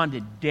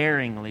responded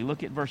daringly.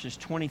 Look at verses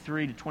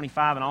 23 to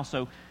 25 and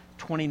also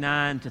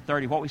 29 to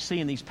 30. What we see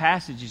in these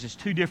passages is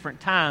two different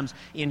times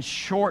in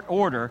short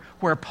order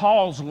where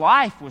Paul's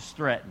life was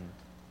threatened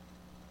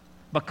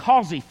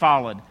because he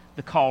followed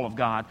the call of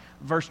God.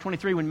 Verse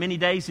 23, when many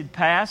days had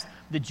passed,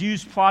 the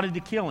Jews plotted to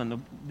kill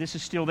him. This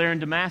is still there in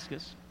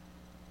Damascus.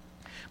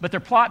 But their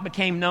plot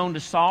became known to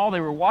Saul. They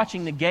were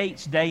watching the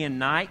gates day and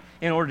night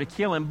in order to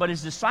kill him. But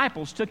his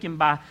disciples took him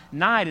by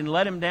night and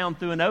let him down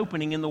through an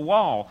opening in the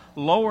wall,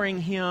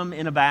 lowering him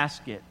in a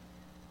basket.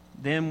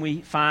 Then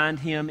we find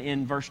him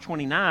in verse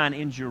 29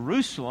 in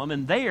Jerusalem,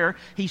 and there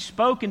he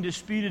spoke and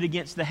disputed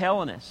against the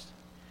Hellenists.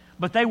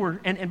 But they were,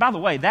 and by the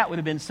way, that would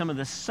have been some of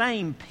the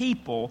same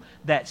people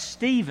that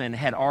Stephen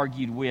had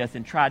argued with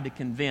and tried to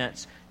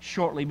convince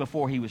shortly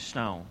before he was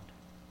stoned.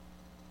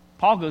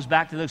 Paul goes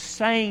back to those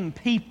same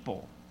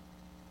people.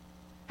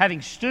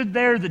 Having stood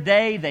there the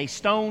day they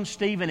stoned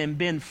Stephen and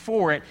been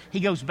for it, he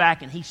goes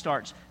back and he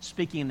starts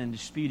speaking and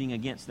disputing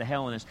against the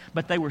Hellenists.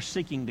 But they were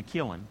seeking to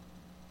kill him.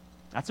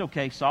 That's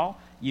okay, Saul.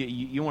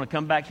 You want to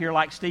come back here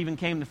like Stephen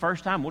came the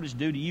first time? We'll just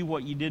do to you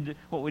what we did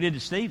to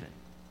Stephen.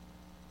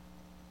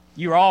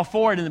 You were all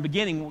for it in the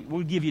beginning.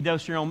 We'll give you a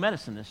dose of your own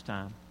medicine this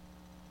time.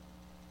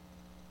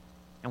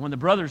 And when the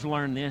brothers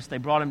learned this, they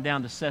brought him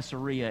down to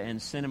Caesarea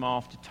and sent him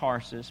off to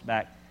Tarsus,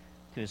 back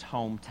to his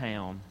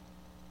hometown,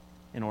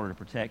 in order to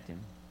protect him.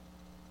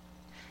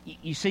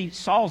 You see,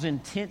 Saul's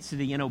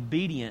intensity and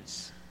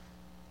obedience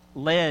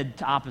led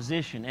to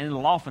opposition, and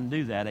it'll often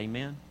do that,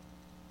 amen?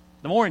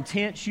 The more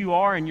intense you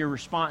are in your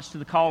response to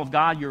the call of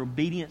God, your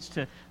obedience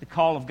to the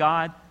call of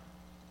God,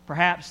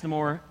 perhaps the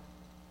more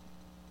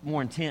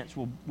intense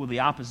will the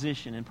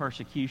opposition and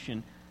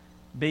persecution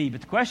be.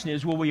 But the question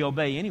is, will we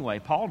obey anyway?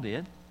 Paul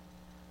did.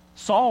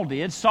 Saul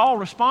did. Saul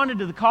responded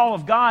to the call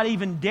of God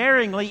even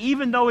daringly,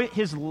 even though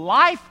his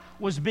life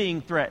was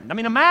being threatened. I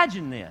mean,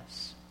 imagine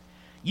this.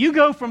 You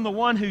go from the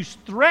one who's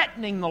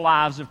threatening the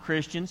lives of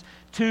Christians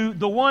to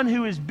the one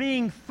who is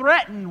being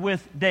threatened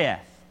with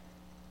death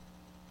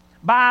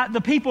by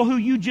the people who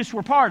you just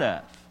were part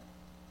of.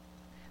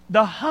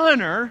 The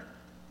hunter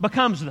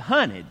becomes the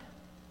hunted.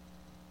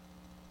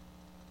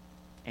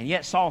 And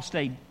yet Saul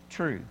stayed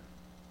true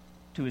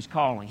to his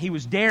calling. He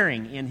was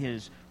daring in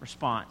his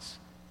response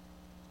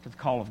to the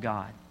call of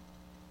God.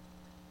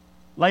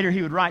 Later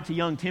he would write to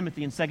young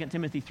Timothy in 2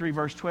 Timothy 3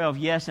 verse 12,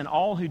 yes, and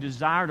all who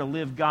desire to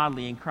live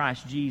godly in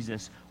Christ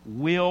Jesus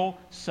will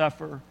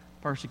suffer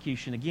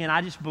persecution. Again,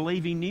 I just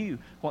believe he knew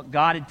what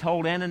God had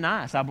told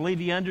Ananias. I believe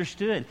he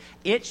understood.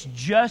 It's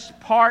just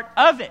part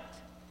of it.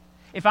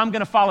 If I'm going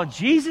to follow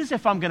Jesus,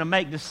 if I'm going to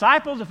make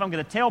disciples, if I'm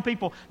going to tell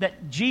people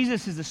that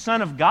Jesus is the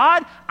Son of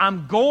God,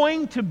 I'm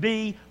going to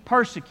be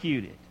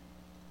persecuted.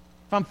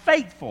 If I'm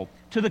faithful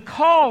to the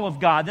call of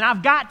God, then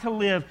I've got to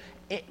live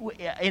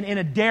in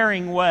a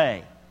daring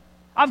way.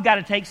 I've got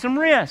to take some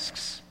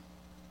risks.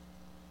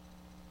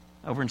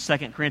 Over in 2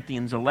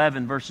 Corinthians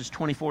 11, verses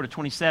 24 to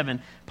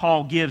 27,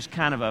 Paul gives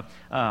kind of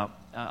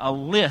a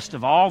list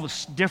of all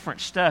the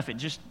different stuff.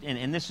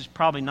 And this is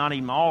probably not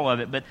even all of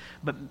it, but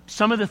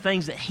some of the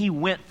things that he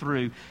went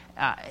through,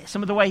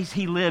 some of the ways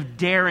he lived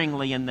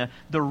daringly, and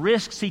the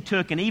risks he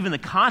took, and even the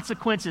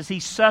consequences he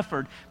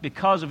suffered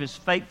because of his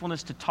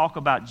faithfulness to talk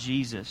about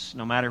Jesus,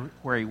 no matter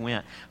where he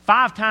went.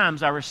 5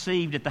 times I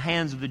received at the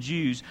hands of the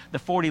Jews the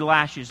 40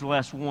 lashes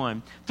less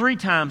one. 3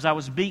 times I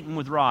was beaten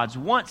with rods.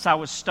 Once I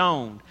was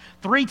stoned.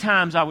 3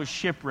 times I was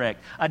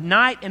shipwrecked. A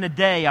night and a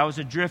day I was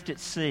adrift at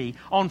sea,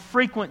 on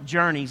frequent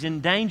journeys,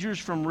 in dangers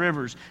from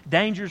rivers,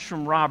 dangers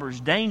from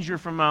robbers, danger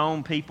from my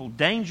own people,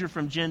 danger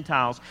from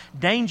Gentiles,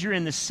 danger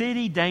in the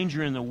city,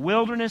 danger in the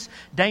wilderness,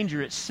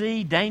 danger at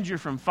sea, danger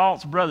from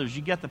false brothers.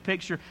 You get the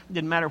picture? It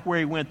didn't matter where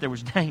he went, there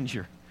was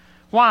danger.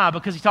 Why?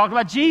 Because he talked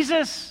about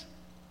Jesus.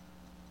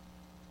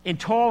 In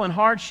toil and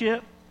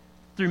hardship,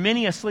 through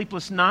many a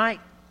sleepless night,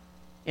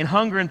 in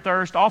hunger and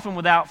thirst, often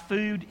without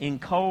food, in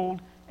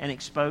cold and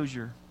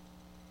exposure.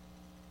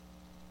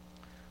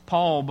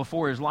 Paul,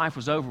 before his life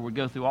was over, would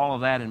go through all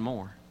of that and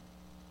more.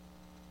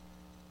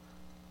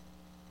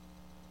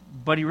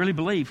 But he really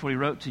believed what he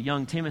wrote to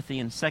young Timothy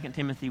in 2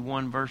 Timothy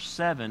 1 verse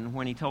 7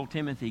 when he told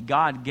Timothy,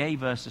 God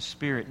gave us a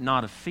spirit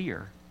not of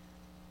fear,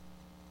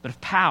 but of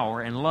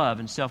power and love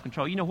and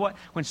self-control. You know what?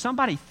 When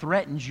somebody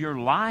threatens your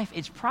life,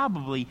 it's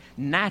probably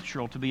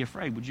natural to be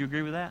afraid. Would you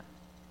agree with that?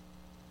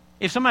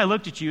 If somebody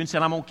looked at you and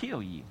said, I'm going to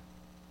kill you,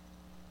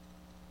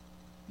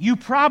 you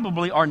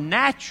probably are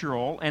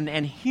natural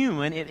and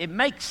human. It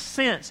makes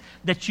sense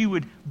that you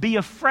would be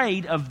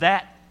afraid of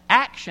that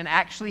action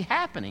actually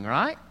happening,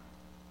 right?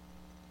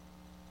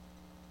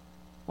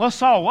 Well,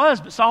 Saul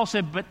was, but Saul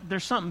said, but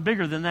there's something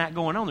bigger than that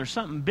going on. There's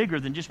something bigger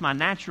than just my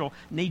natural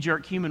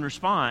knee-jerk human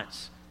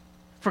response.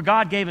 For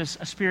God gave us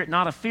a spirit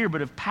not of fear,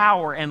 but of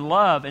power and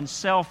love and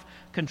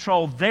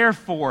self-control.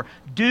 Therefore,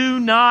 do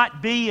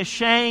not be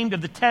ashamed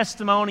of the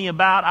testimony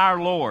about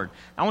our Lord.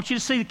 I want you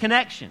to see the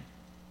connection.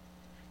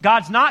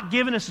 God's not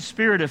given us a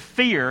spirit of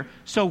fear,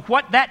 so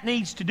what that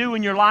needs to do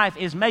in your life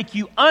is make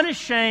you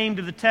unashamed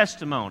of the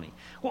testimony.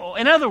 Well,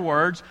 in other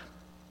words,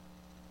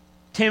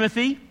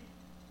 Timothy,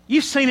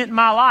 you've seen it in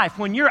my life.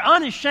 When you're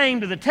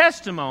unashamed of the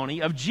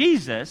testimony of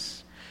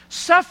Jesus,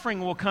 suffering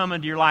will come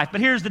into your life.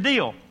 But here's the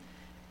deal.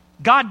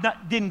 God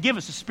didn't give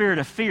us a spirit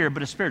of fear,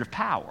 but a spirit of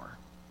power.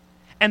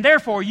 And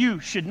therefore,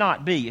 you should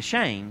not be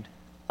ashamed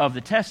of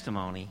the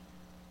testimony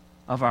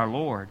of our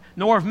Lord,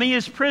 nor of me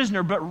as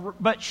prisoner,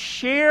 but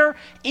share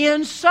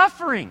in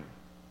suffering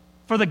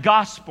for the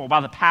gospel by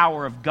the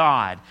power of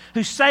God,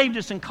 who saved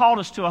us and called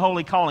us to a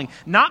holy calling,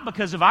 not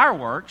because of our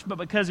works, but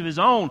because of His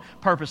own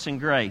purpose and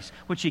grace,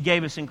 which He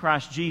gave us in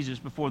Christ Jesus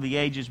before the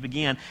ages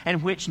began,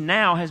 and which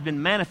now has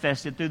been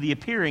manifested through the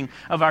appearing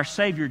of our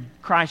Savior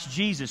Christ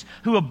Jesus,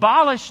 who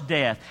abolished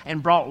death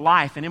and brought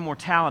life and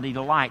immortality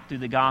to light through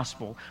the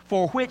gospel,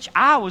 for which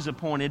I was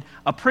appointed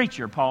a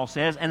preacher, Paul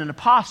says, and an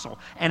apostle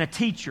and a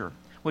teacher,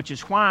 which is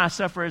why I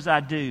suffer as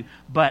I do,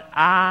 but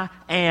I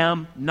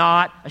am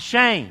not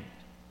ashamed.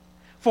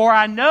 For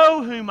I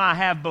know whom I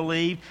have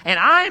believed, and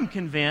I am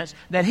convinced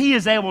that He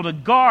is able to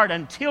guard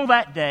until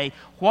that day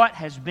what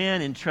has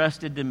been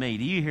entrusted to me.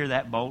 Do you hear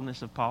that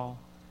boldness of Paul?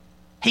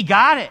 He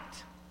got it.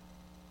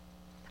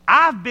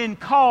 I've been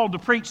called to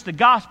preach the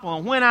gospel,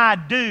 and when I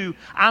do,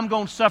 I'm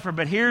going to suffer.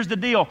 But here's the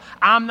deal.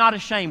 I'm not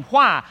ashamed.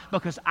 Why?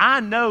 Because I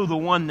know the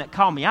one that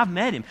called me. I've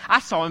met Him. I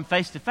saw Him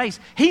face to face.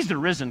 He's the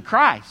risen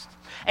Christ.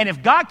 And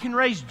if God can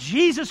raise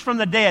Jesus from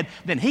the dead,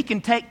 then He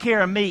can take care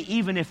of me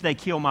even if they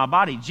kill my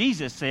body.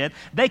 Jesus said,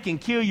 they can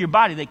kill your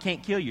body, they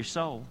can't kill your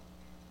soul.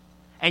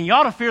 And you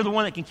ought to fear the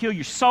one that can kill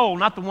your soul,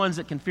 not the ones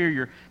that can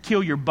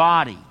kill your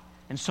body.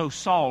 And so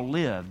Saul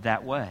lived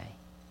that way.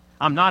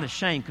 I'm not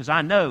ashamed because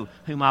I know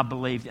whom I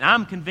believed. And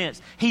I'm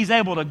convinced He's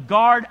able to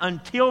guard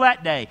until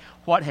that day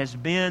what has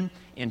been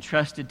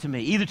entrusted to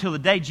me. Either till the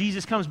day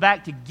Jesus comes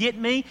back to get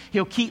me,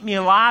 He'll keep me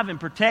alive and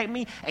protect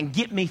me and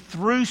get me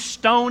through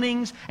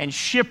stonings and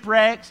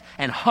shipwrecks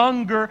and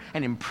hunger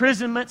and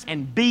imprisonments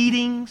and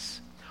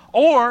beatings.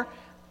 Or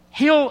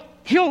He'll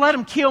let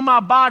Him kill my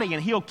body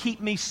and He'll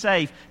keep me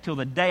safe till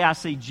the day I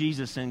see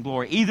Jesus in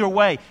glory. Either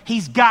way,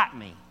 He's got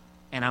me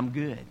and I'm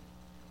good.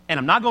 And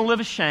I'm not going to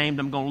live ashamed.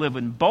 I'm going to live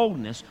in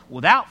boldness,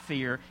 without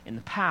fear, in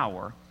the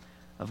power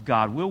of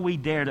God. Will we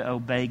dare to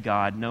obey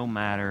God no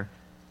matter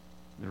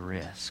the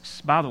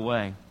risks? By the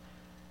way,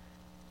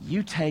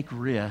 you take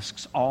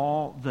risks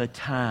all the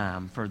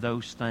time for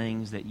those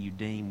things that you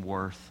deem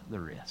worth the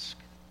risk.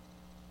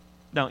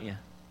 Don't you?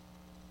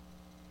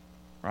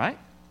 Right?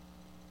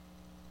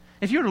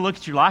 If you were to look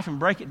at your life and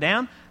break it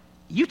down,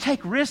 you take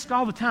risks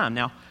all the time.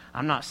 Now,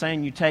 I'm not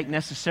saying you take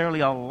necessarily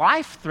a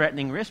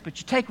life-threatening risk,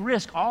 but you take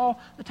risk all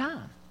the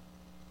time.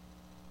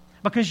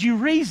 Because you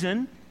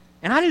reason,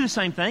 and I do the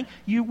same thing,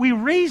 we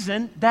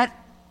reason that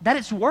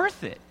it's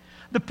worth it.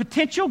 The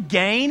potential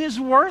gain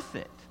is worth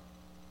it.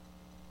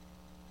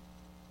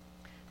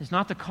 Is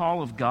not the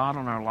call of God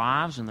on our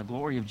lives and the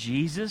glory of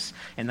Jesus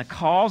and the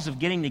cause of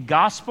getting the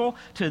gospel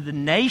to the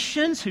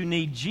nations who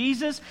need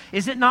Jesus?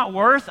 Is it not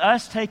worth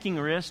us taking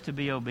risks to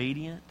be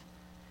obedient?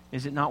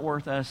 Is it not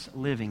worth us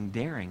living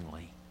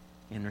daringly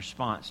in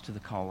response to the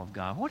call of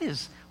God? What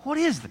is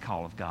the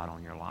call of God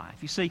on your life?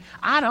 You see,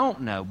 I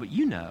don't know, but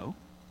you know.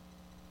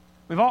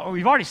 We've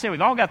already said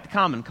we've all got the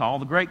common call,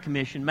 the Great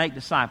Commission, make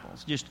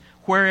disciples. Just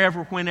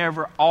wherever,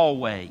 whenever,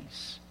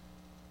 always.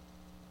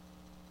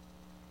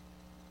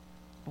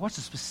 But what's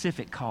the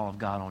specific call of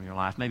God on your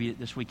life? Maybe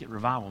this week at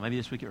Revival. Maybe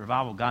this week at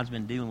Revival, God's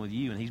been dealing with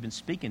you and He's been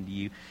speaking to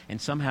you,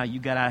 and somehow you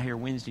got out here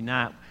Wednesday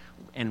night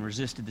and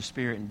resisted the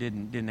Spirit and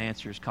didn't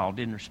answer His call,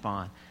 didn't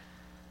respond.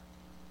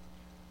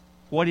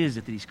 What is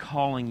it that He's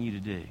calling you to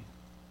do?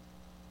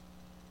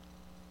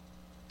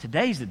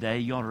 Today's the day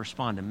you ought to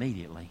respond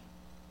immediately.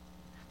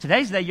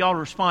 Today's the day you ought to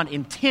respond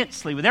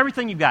intensely with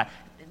everything you've got.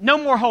 No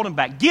more holding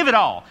back. Give it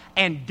all.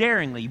 And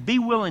daringly be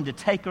willing to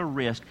take a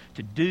risk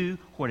to do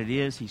what it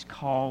is He's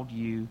called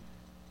you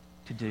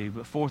to do.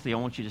 But fourthly, I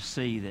want you to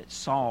see that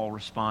Saul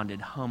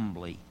responded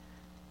humbly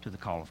to the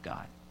call of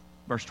God.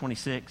 Verse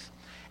 26,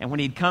 and when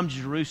he had come to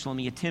Jerusalem,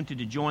 he attempted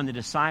to join the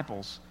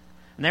disciples.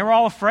 And they were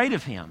all afraid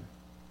of him,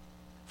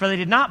 for they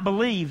did not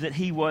believe that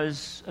he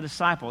was a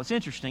disciple. It's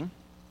interesting.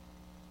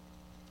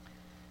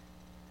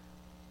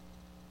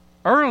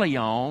 Early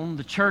on,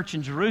 the church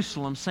in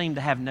Jerusalem seemed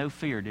to have no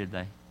fear, did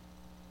they?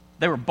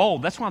 They were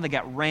bold. That's why they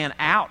got ran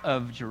out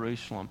of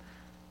Jerusalem.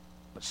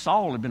 But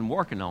Saul had been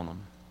working on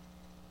them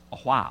a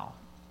while.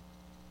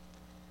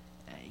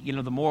 You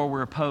know, the more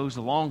we're opposed,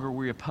 the longer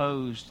we're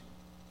opposed,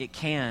 it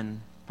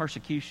can,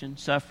 persecution,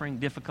 suffering,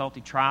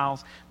 difficulty,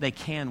 trials, they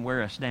can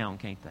wear us down,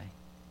 can't they?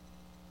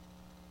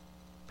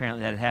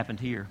 Apparently that had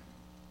happened here.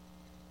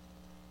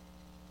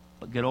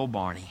 But good old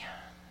Barnabas,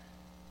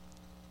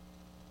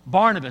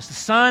 the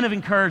son of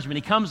encouragement,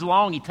 he comes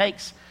along, he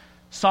takes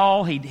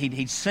Saul,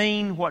 he'd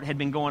seen what had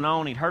been going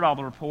on, he'd heard all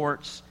the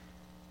reports,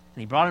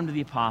 and he brought him to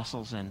the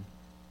apostles, and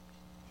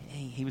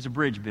he was a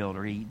bridge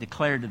builder. He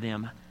declared to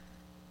them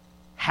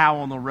how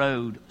on the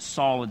road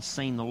Saul had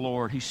seen the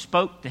Lord, who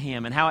spoke to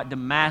him, and how at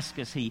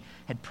Damascus he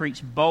had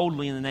preached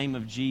boldly in the name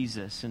of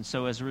Jesus. And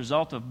so as a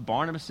result of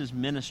Barnabas'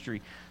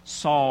 ministry,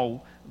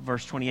 Saul,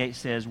 verse 28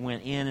 says,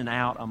 went in and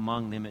out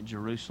among them at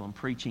Jerusalem,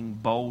 preaching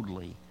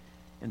boldly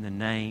in the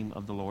name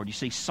of the Lord. You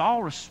see,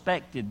 Saul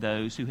respected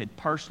those who had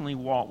personally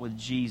walked with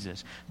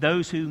Jesus,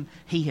 those whom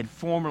he had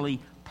formerly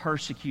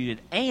persecuted,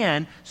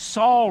 and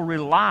Saul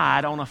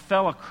relied on a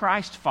fellow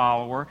Christ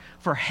follower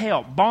for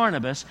help,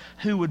 Barnabas,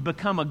 who would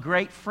become a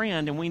great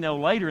friend, and we know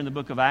later in the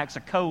book of Acts,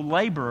 a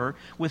co-laborer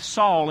with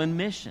Saul in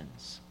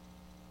missions.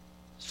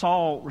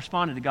 Saul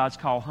responded to God's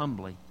call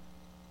humbly.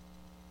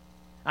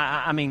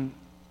 I mean,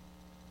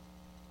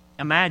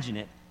 imagine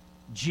it.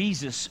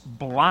 Jesus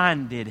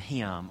blinded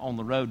him on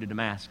the road to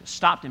Damascus,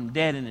 stopped him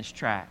dead in his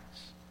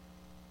tracks.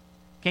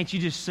 Can't you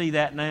just see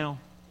that now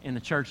in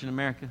the church in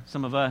America,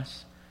 some of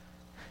us?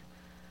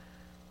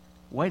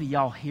 Wait till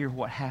y'all hear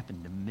what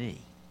happened to me.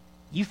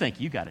 You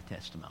think you got a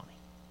testimony.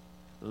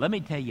 Let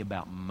me tell you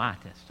about my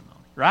testimony,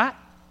 right?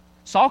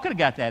 Saul could have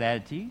got that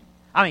attitude.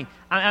 I mean,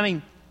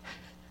 I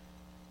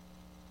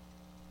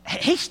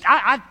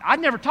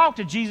never talked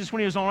to Jesus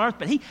when he was on earth,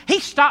 but he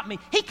stopped me.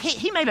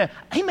 He made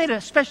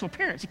a special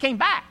appearance. He came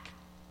back.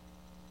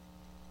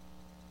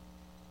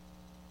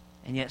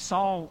 And yet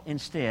Saul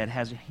instead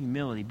has a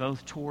humility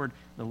both toward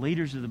the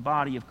leaders of the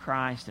body of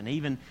Christ and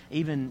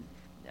even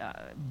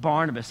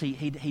Barnabas.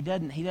 He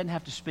doesn't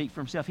have to speak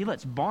for himself. He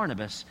lets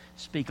Barnabas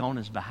speak on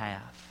his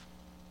behalf.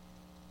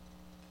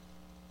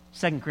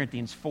 2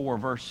 Corinthians 4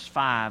 verse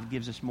 5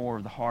 gives us more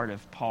of the heart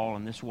of Paul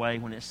in this way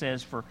when it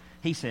says,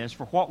 he says,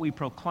 "For what we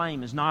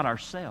proclaim is not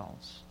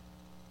ourselves,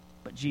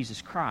 but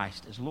Jesus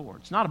Christ as Lord."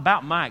 It's not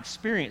about my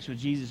experience with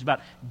Jesus, it's about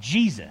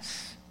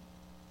Jesus.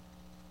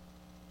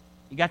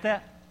 You got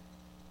that?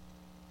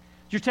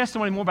 Is your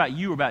testimony more about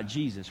you or about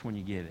Jesus when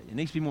you give it? It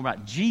needs to be more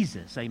about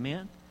Jesus,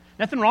 amen?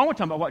 Nothing wrong with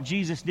talking about what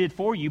Jesus did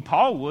for you.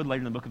 Paul would later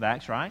in the book of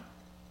Acts, right?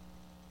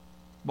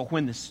 But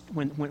when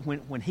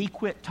he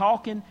quit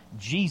talking,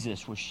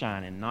 Jesus was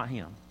shining, not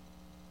him.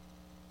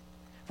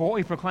 For what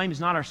we proclaim is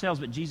not ourselves,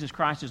 but Jesus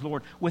Christ is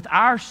Lord, with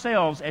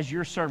ourselves as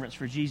your servants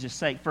for Jesus'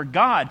 sake. For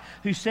God,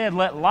 who said,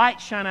 "Let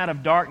light shine out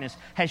of darkness,"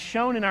 has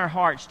shone in our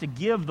hearts to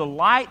give the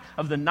light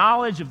of the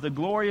knowledge of the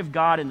glory of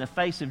God in the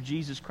face of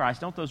Jesus Christ.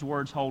 Don't those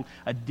words hold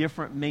a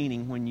different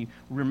meaning when you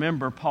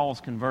remember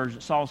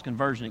Saul's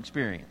conversion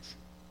experience?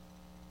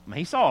 I mean,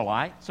 he saw a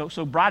light,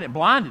 so bright it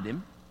blinded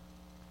him.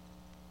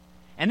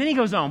 And then he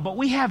goes on, "But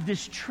we have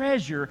this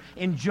treasure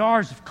in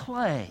jars of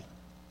clay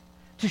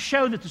to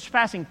show that the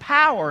surpassing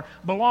power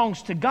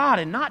belongs to God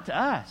and not to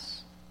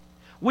us.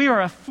 We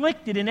are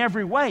afflicted in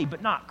every way,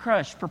 but not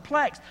crushed,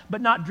 perplexed,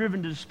 but not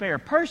driven to despair,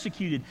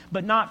 persecuted,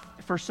 but not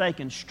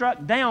forsaken,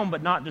 struck down,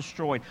 but not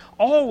destroyed,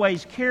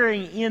 always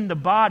carrying in the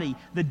body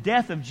the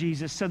death of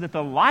Jesus, so that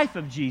the life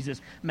of Jesus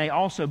may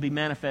also be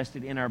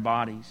manifested in our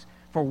bodies.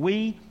 For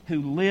we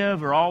who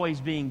live are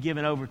always being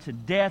given over to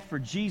death for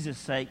Jesus'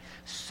 sake,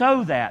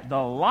 so that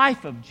the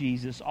life of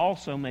Jesus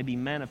also may be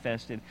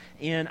manifested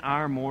in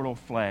our mortal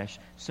flesh.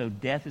 So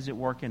death is at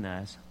work in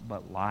us,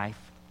 but life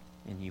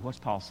in you." What's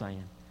Paul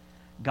saying?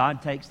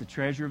 God takes the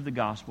treasure of the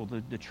gospel,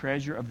 the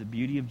treasure of the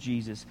beauty of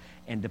Jesus,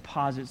 and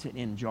deposits it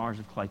in jars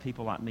of clay.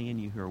 People like me and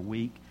you who are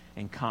weak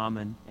and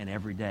common and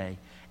everyday.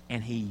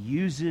 And He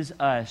uses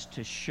us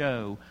to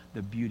show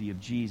the beauty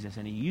of Jesus.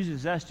 And He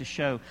uses us to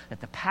show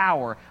that the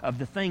power of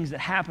the things that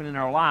happen in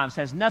our lives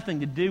has nothing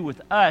to do with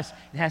us.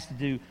 It has to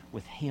do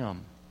with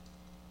Him.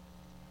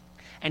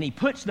 And He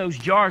puts those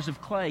jars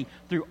of clay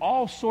through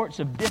all sorts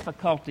of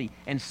difficulty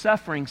and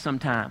suffering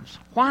sometimes.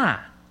 Why?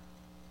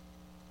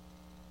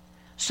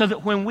 So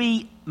that when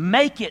we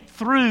make it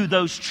through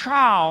those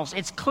trials,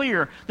 it's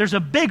clear there's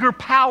a bigger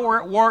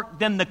power at work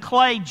than the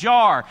clay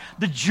jar.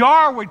 The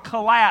jar would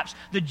collapse.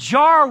 The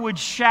jar would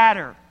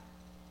shatter.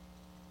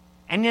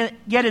 And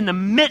yet in the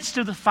midst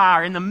of the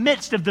fire, in the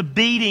midst of the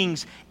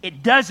beatings,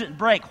 it doesn't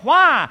break.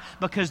 Why?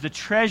 Because the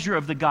treasure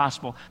of the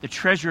gospel, the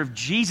treasure of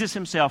Jesus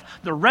Himself,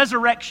 the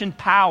resurrection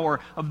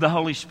power of the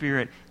Holy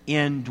Spirit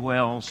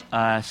indwells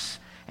us.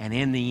 And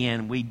in the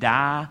end, we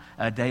die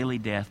a daily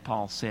death,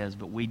 Paul says,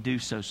 but we do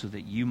so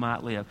that you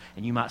might live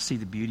and you might see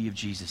the beauty of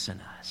Jesus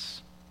in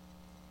us.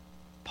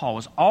 Paul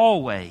was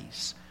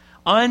always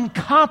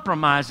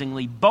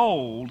uncompromisingly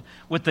bold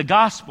with the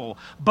gospel,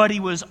 but he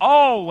was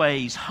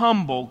always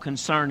humble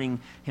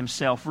concerning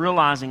himself,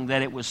 realizing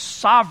that it was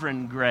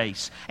sovereign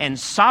grace and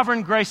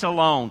sovereign grace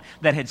alone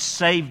that had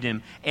saved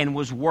him and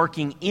was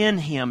working in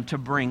him to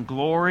bring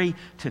glory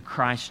to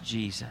Christ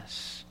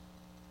Jesus.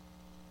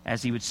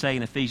 As he would say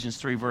in Ephesians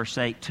 3 verse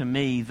 8, "To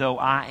me, though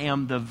I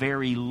am the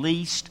very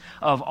least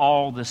of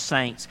all the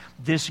saints,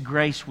 this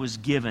grace was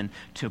given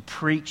to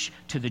preach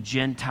to the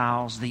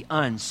Gentiles the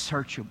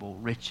unsearchable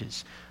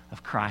riches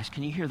of Christ."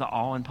 Can you hear the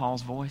awe in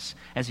Paul's voice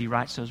as he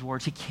writes those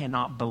words? He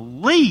cannot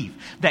believe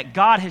that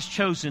God has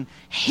chosen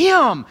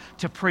him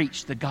to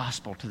preach the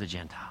gospel to the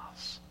Gentiles.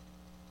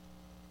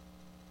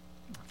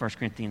 1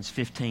 Corinthians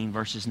 15,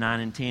 verses 9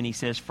 and 10, he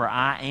says, "For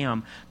I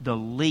am the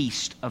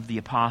least of the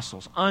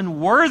apostles,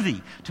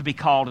 unworthy to be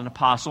called an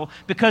apostle,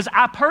 because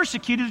I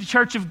persecuted the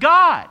church of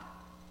God.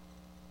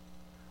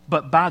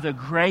 But by the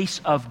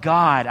grace of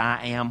God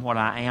I am what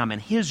I am,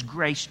 and His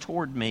grace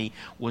toward me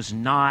was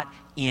not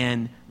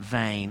in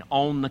vain.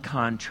 On the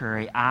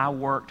contrary, I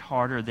worked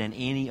harder than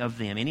any of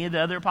them," any of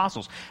the other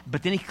apostles.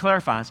 But then he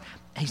clarifies,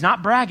 he's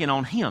not bragging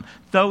on him.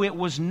 "Though it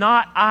was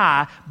not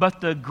I, but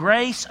the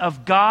grace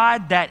of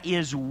God that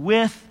is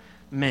with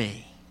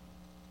me."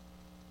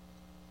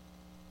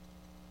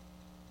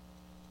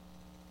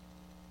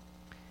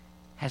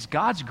 Has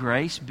God's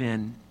grace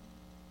been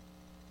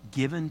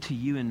given to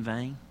you in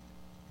vain?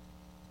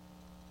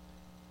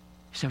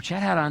 So,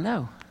 Chad, how do I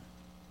know?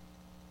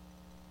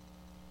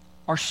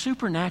 are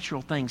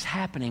supernatural things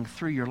happening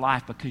through your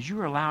life because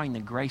you're allowing the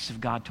grace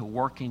of God to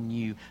work in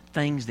you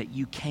things that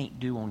you can't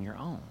do on your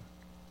own.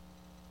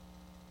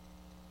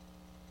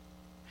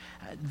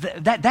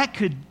 That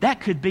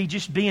could be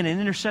just being an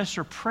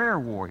intercessor prayer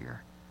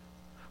warrior.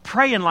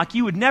 Praying like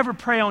you would never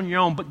pray on your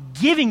own, but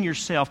giving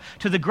yourself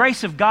to the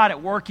grace of God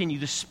at work in you,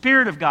 the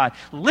Spirit of God,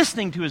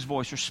 listening to His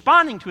voice,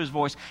 responding to His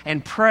voice,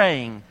 and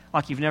praying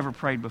like you've never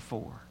prayed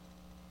before.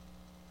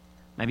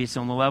 Maybe it's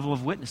on the level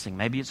of witnessing.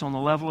 Maybe it's on the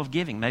level of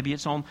giving. Maybe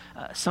it's on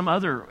some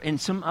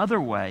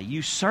other way.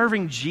 You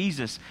serving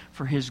Jesus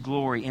for His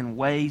glory in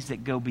ways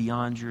that go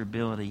beyond your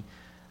ability.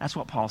 That's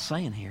what Paul's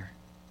saying here.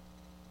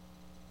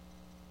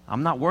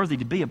 I'm not worthy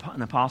to be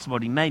an apostle,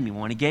 but He made me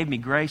one. He gave me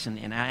grace,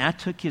 and I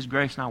took His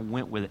grace and I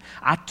went with it.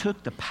 I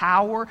took the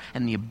power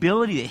and the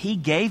ability that He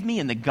gave me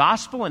in the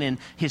gospel and in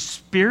His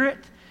Spirit,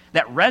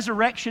 that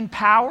resurrection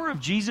power of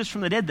Jesus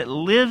from the dead that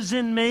lives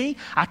in me.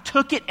 I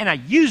took it and I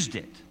used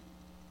it.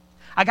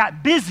 I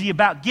got busy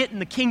about getting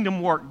the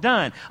kingdom work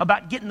done,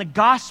 about getting the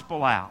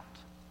gospel out.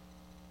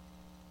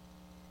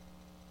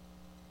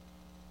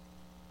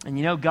 And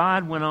you know,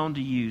 God went on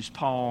to use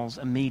Paul's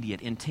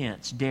immediate,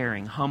 intense,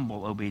 daring,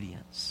 humble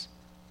obedience.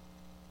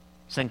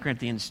 2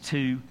 Corinthians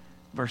 2,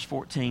 verse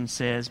 14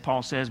 says,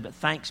 Paul says, "But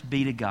thanks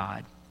be to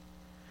God,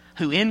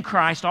 who in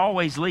Christ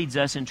always leads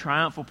us in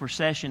triumphal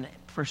procession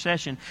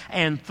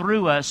and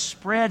through us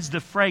spreads the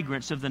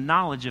fragrance of the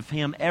knowledge of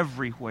Him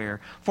everywhere.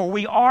 For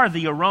we are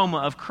the aroma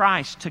of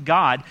Christ to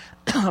God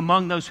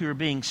among those who are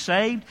being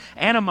saved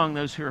and among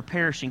those who are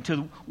perishing.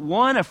 To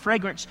one a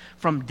fragrance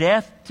from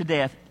death to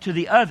death, to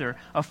the other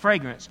a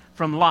fragrance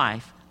from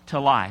life to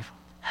life.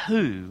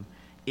 Who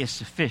is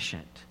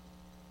sufficient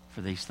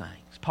for these things?"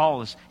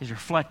 Paul is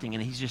reflecting,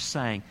 and he's just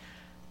saying,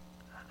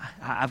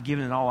 I've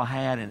given it all I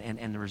had, and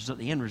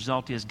the end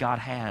result is God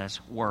has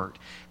worked.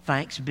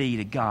 Thanks be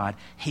to God.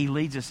 He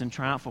leads us in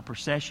triumphal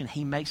procession.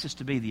 He makes us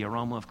to be the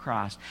aroma of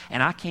Christ.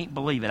 And I can't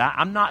believe it.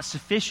 I'm not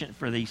sufficient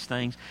for these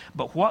things,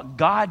 but what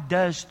God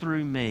does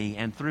through me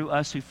and through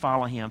us who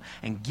follow Him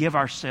and give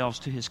ourselves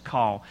to His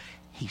call,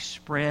 He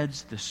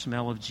spreads the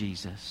smell of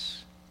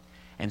Jesus.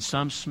 And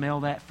some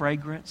smell that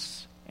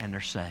fragrance and they're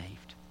saved.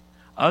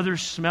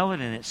 Others smell it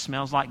and it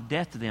smells like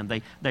death to them.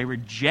 They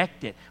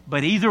reject it.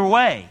 But either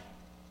way,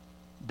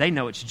 they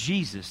know it's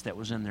Jesus that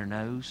was in their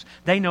nose.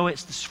 They know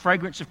it's the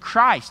fragrance of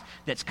Christ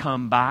that's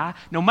come by,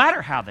 no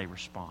matter how they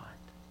respond.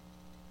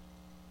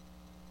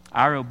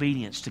 Our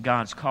obedience to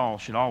God's call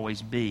should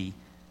always be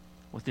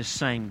with this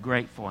same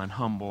grateful and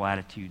humble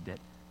attitude that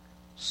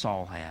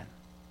Saul had.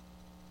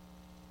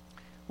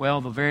 Well,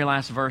 the very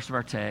last verse of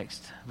our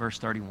text, verse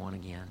 31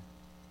 again.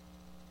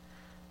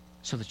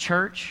 "So the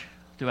church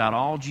throughout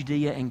all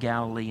Judea and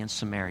Galilee and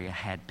Samaria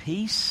had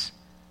peace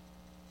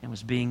and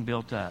was being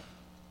built up.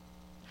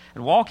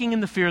 And walking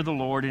in the fear of the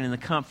Lord and in the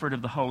comfort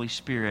of the Holy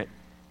Spirit,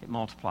 it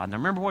multiplied." Now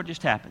remember what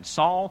just happened.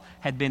 Saul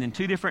had been in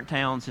two different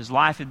towns. His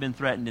life had been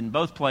threatened in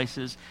both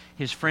places.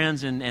 His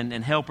friends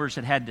and helpers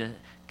had to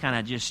kind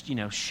of just,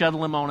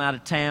 shuttle him on out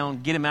of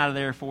town, get him out of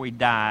there before he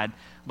died,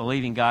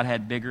 believing God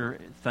had bigger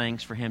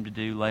things for him to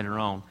do later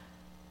on.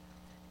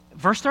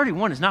 Verse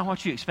 31 is not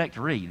what you expect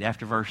to read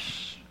after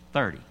verse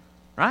 30,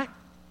 right?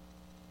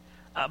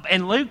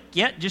 And Luke,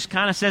 just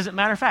kind of says it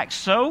matter of fact.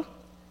 So,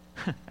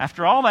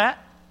 after all that,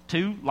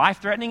 two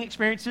life-threatening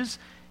experiences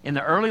in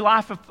the early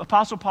life of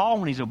Apostle Paul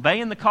when he's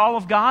obeying the call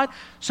of God.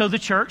 So the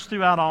church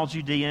throughout all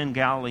Judea and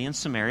Galilee and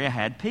Samaria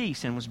had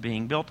peace and was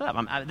being built up.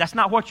 That's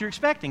not what you're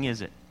expecting,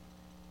 is it?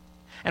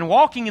 And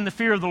walking in the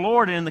fear of the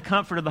Lord and in the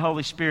comfort of the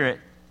Holy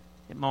Spirit,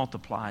 it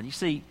multiplied. You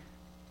see,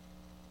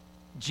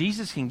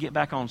 Jesus can get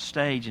back on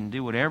stage and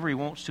do whatever He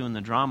wants to in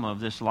the drama of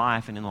this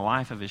life and in the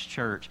life of His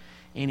church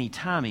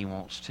anytime He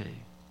wants to.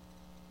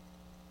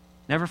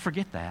 Never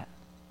forget that.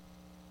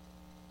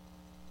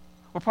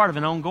 We're part of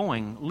an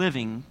ongoing,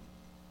 living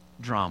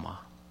drama.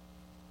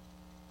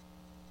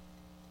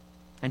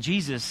 And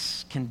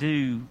Jesus can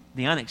do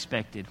the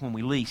unexpected when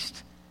we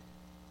least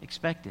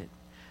expect it.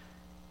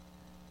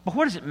 But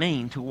what does it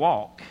mean to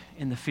walk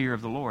in the fear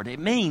of the Lord? It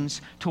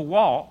means to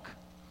walk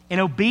in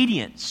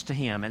obedience to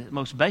Him at the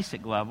most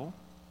basic level,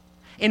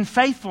 in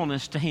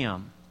faithfulness to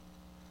Him,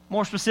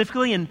 more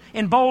specifically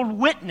in bold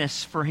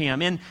witness for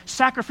Him, in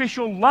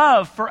sacrificial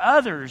love for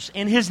others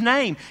in His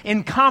name,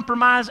 in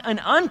compromise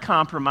and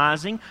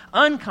uncompromising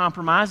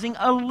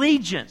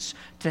allegiance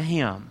to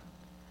Him,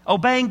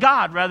 obeying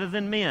God rather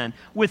than men,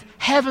 with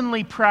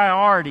heavenly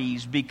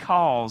priorities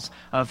because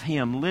of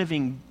Him,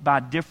 living by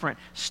different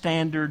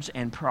standards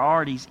and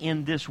priorities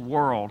in this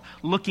world,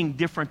 looking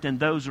different than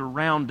those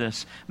around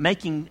us,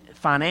 making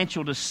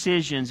financial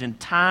decisions and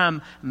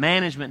time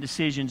management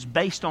decisions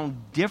based on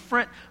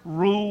different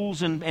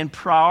rules and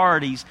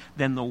priorities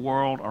than the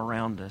world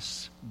around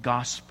us,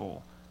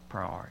 gospel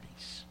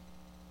priorities.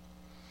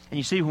 And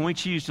you see, when we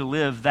choose to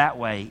live that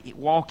way,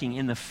 walking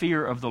in the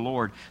fear of the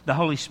Lord, the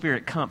Holy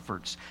Spirit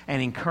comforts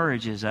and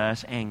encourages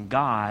us, and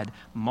God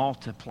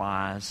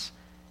multiplies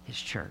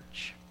His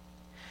church.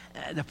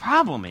 The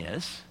problem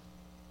is,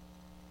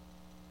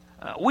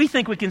 We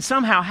think we can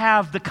somehow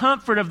have the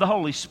comfort of the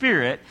Holy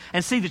Spirit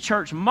and see the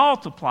church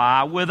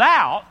multiply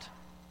without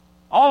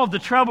all of the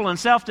trouble and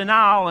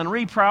self-denial and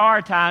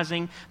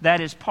reprioritizing that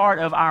is part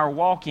of our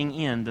walking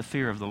in the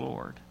fear of the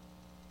Lord.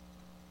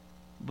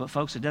 But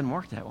folks, it doesn't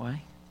work that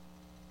way.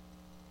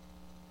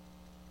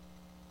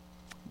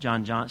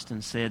 John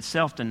Johnston said,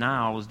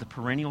 self-denial is the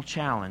perennial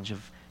challenge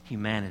of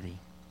humanity.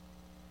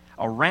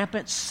 A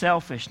rampant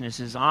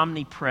selfishness is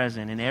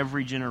omnipresent in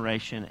every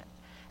generation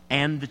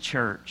and the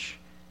church.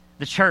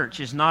 The church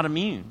is not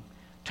immune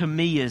to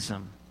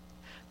meism.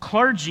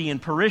 Clergy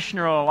and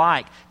parishioner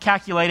alike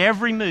calculate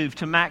every move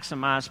to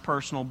maximize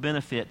personal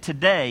benefit.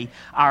 Today,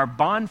 our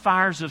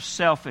bonfires of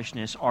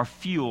selfishness are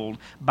fueled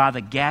by the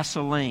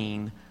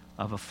gasoline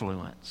of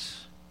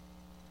affluence.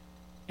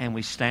 And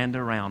we stand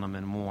around them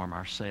and warm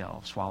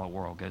ourselves while the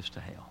world goes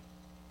to hell.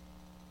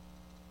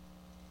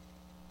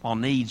 While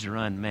needs are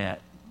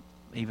unmet,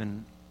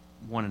 even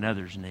one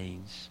another's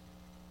needs,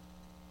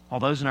 all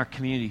those in our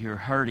community who are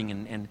hurting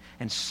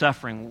and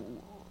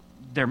suffering,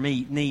 their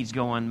needs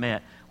go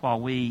unmet, while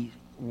we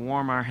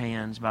warm our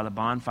hands by the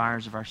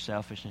bonfires of our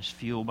selfishness,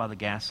 fueled by the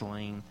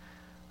gasoline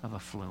of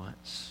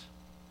affluence.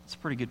 It's a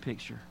pretty good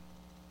picture.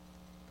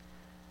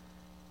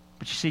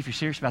 But you see, if you're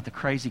serious about the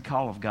crazy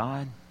call of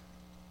God,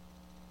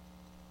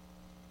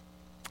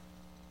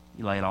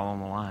 you lay it all on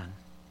the line.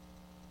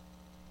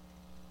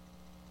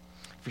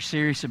 If you're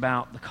serious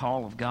about the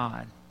call of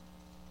God,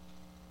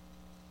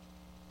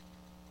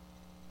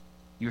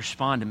 you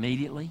respond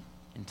immediately,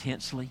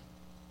 intensely,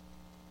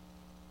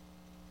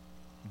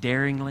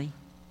 daringly,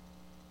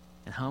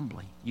 and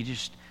humbly.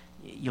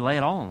 You lay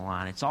it all on the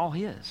line. It's all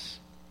His.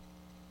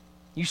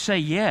 You say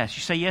yes.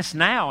 You say yes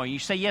now. You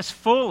say yes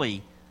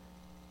fully.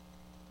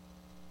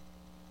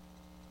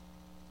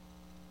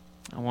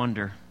 I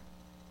wonder,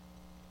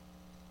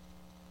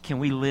 can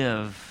we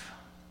live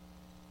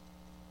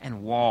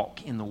and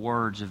walk in the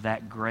words of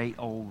that great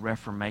old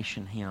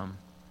Reformation hymn?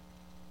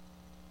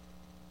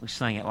 We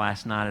sang it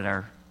last night at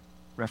our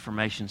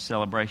Reformation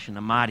celebration.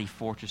 A mighty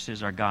fortress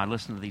is our God.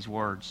 Listen to these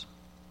words.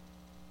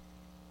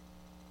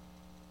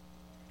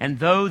 And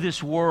though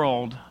this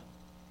world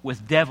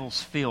with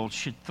devils filled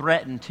should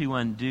threaten to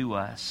undo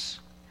us,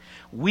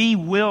 we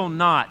will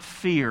not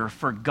fear,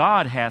 for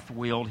God hath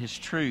willed His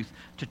truth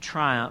to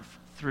triumph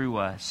through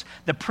us.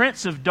 The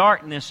prince of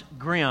darkness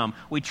grim,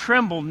 we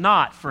tremble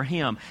not for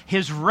him.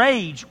 His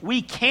rage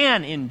we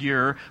can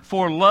endure,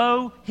 for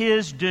lo,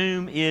 his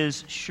doom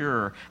is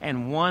sure.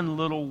 And one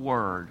little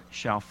word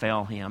shall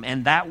fail him.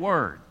 And that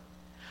word,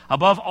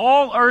 above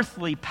all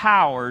earthly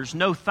powers,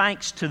 no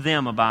thanks to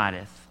them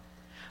abideth.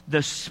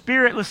 The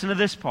Spirit, listen to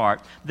this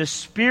part, the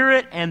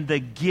Spirit and the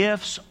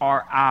gifts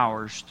are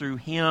ours through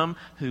Him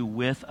who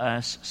with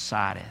us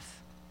sideth.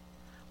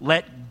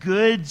 Let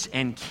goods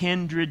and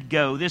kindred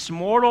go. This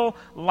mortal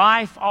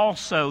life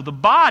also, the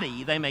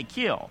body they may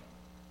kill.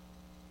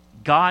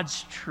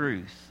 God's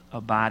truth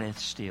abideth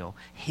still.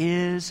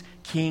 His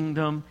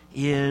kingdom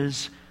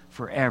is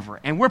forever.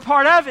 And we're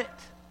part of it.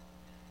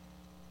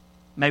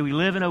 May we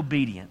live in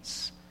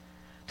obedience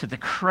to the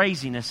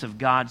craziness of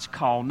God's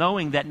call,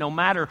 knowing that no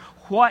matter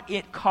what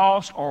it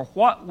costs or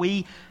what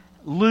we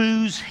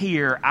lose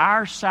here,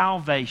 our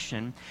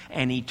salvation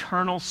and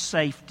eternal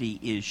safety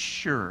is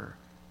sure,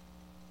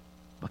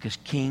 because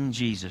King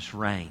Jesus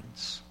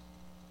reigns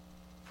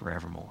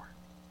forevermore.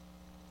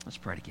 Let's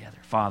pray together.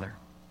 Father,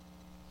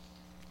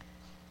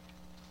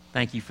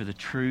 thank You for the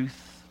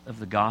truth of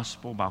the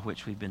gospel by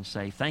which we've been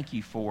saved. Thank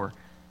You for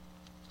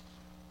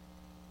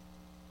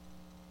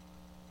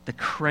the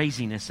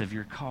craziness of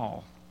Your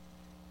call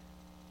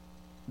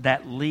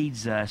that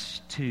leads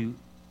us to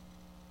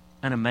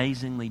an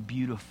amazingly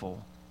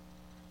beautiful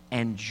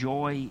and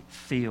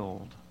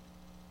joy-filled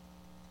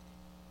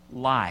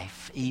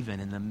life, even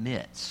in the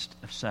midst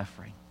of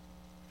suffering.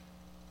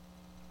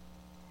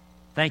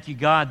 Thank You,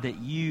 God, that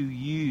You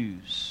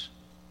use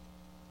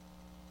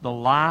the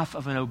life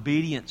of an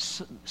obedient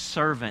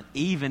servant,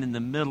 even in the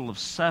middle of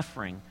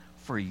suffering,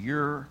 for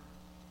Your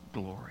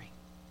glory.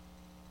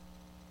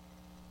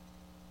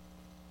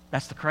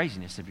 That's the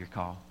craziness of Your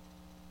call.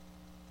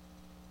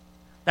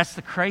 That's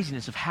the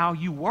craziness of how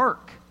You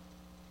work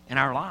in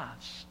our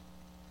lives.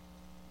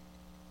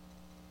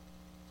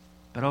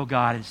 But, oh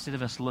God, instead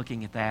of us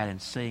looking at that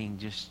and seeing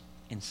just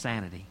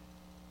insanity,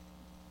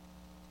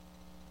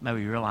 may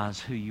we realize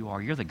who You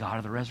are. You're the God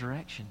of the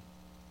resurrection.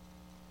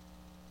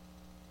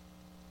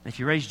 And if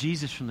You raised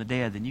Jesus from the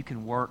dead, then You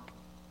can work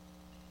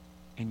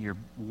in Your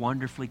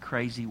wonderfully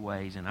crazy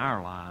ways in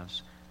our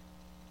lives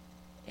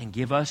and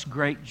give us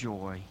great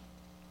joy,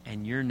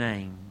 and Your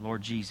name,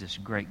 Lord Jesus,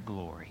 great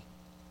glory.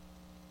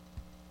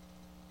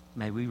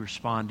 May we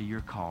respond to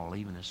Your call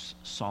even as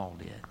Saul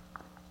did.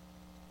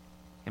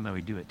 And may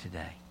we do it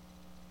today.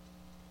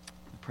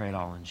 We pray it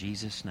all in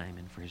Jesus' name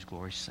and for His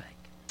glory's sake.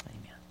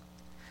 Amen.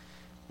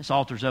 This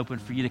altar's open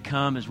for you to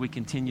come as we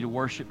continue to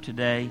worship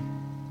today,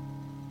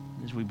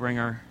 as we bring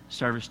our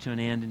service to an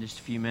end in just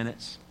a few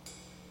minutes.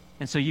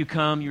 And so you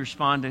come, you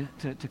respond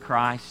to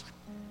Christ.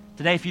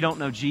 Today, if you don't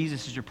know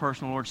Jesus as your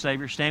personal Lord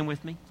Savior, stand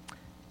with me.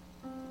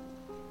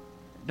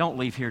 Don't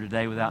leave here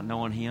today without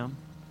knowing Him.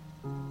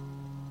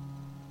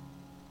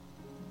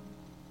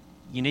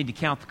 You need to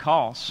count the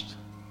cost.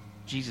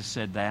 Jesus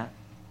said that.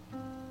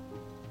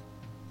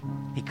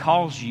 He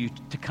calls you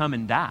to come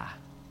and die.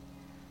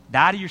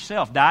 Die to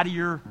yourself. Die to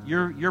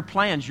your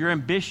plans, your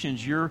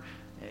ambitions, your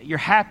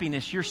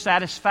happiness, your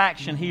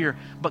satisfaction here.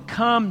 But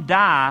come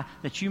die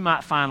that you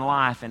might find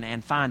life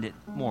and find it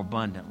more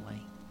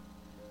abundantly.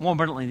 More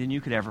abundantly than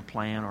you could ever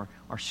plan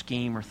or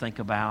scheme or think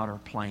about or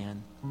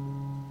plan.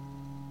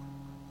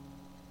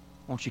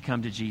 Won't you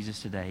come to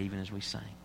Jesus today, even as we sing?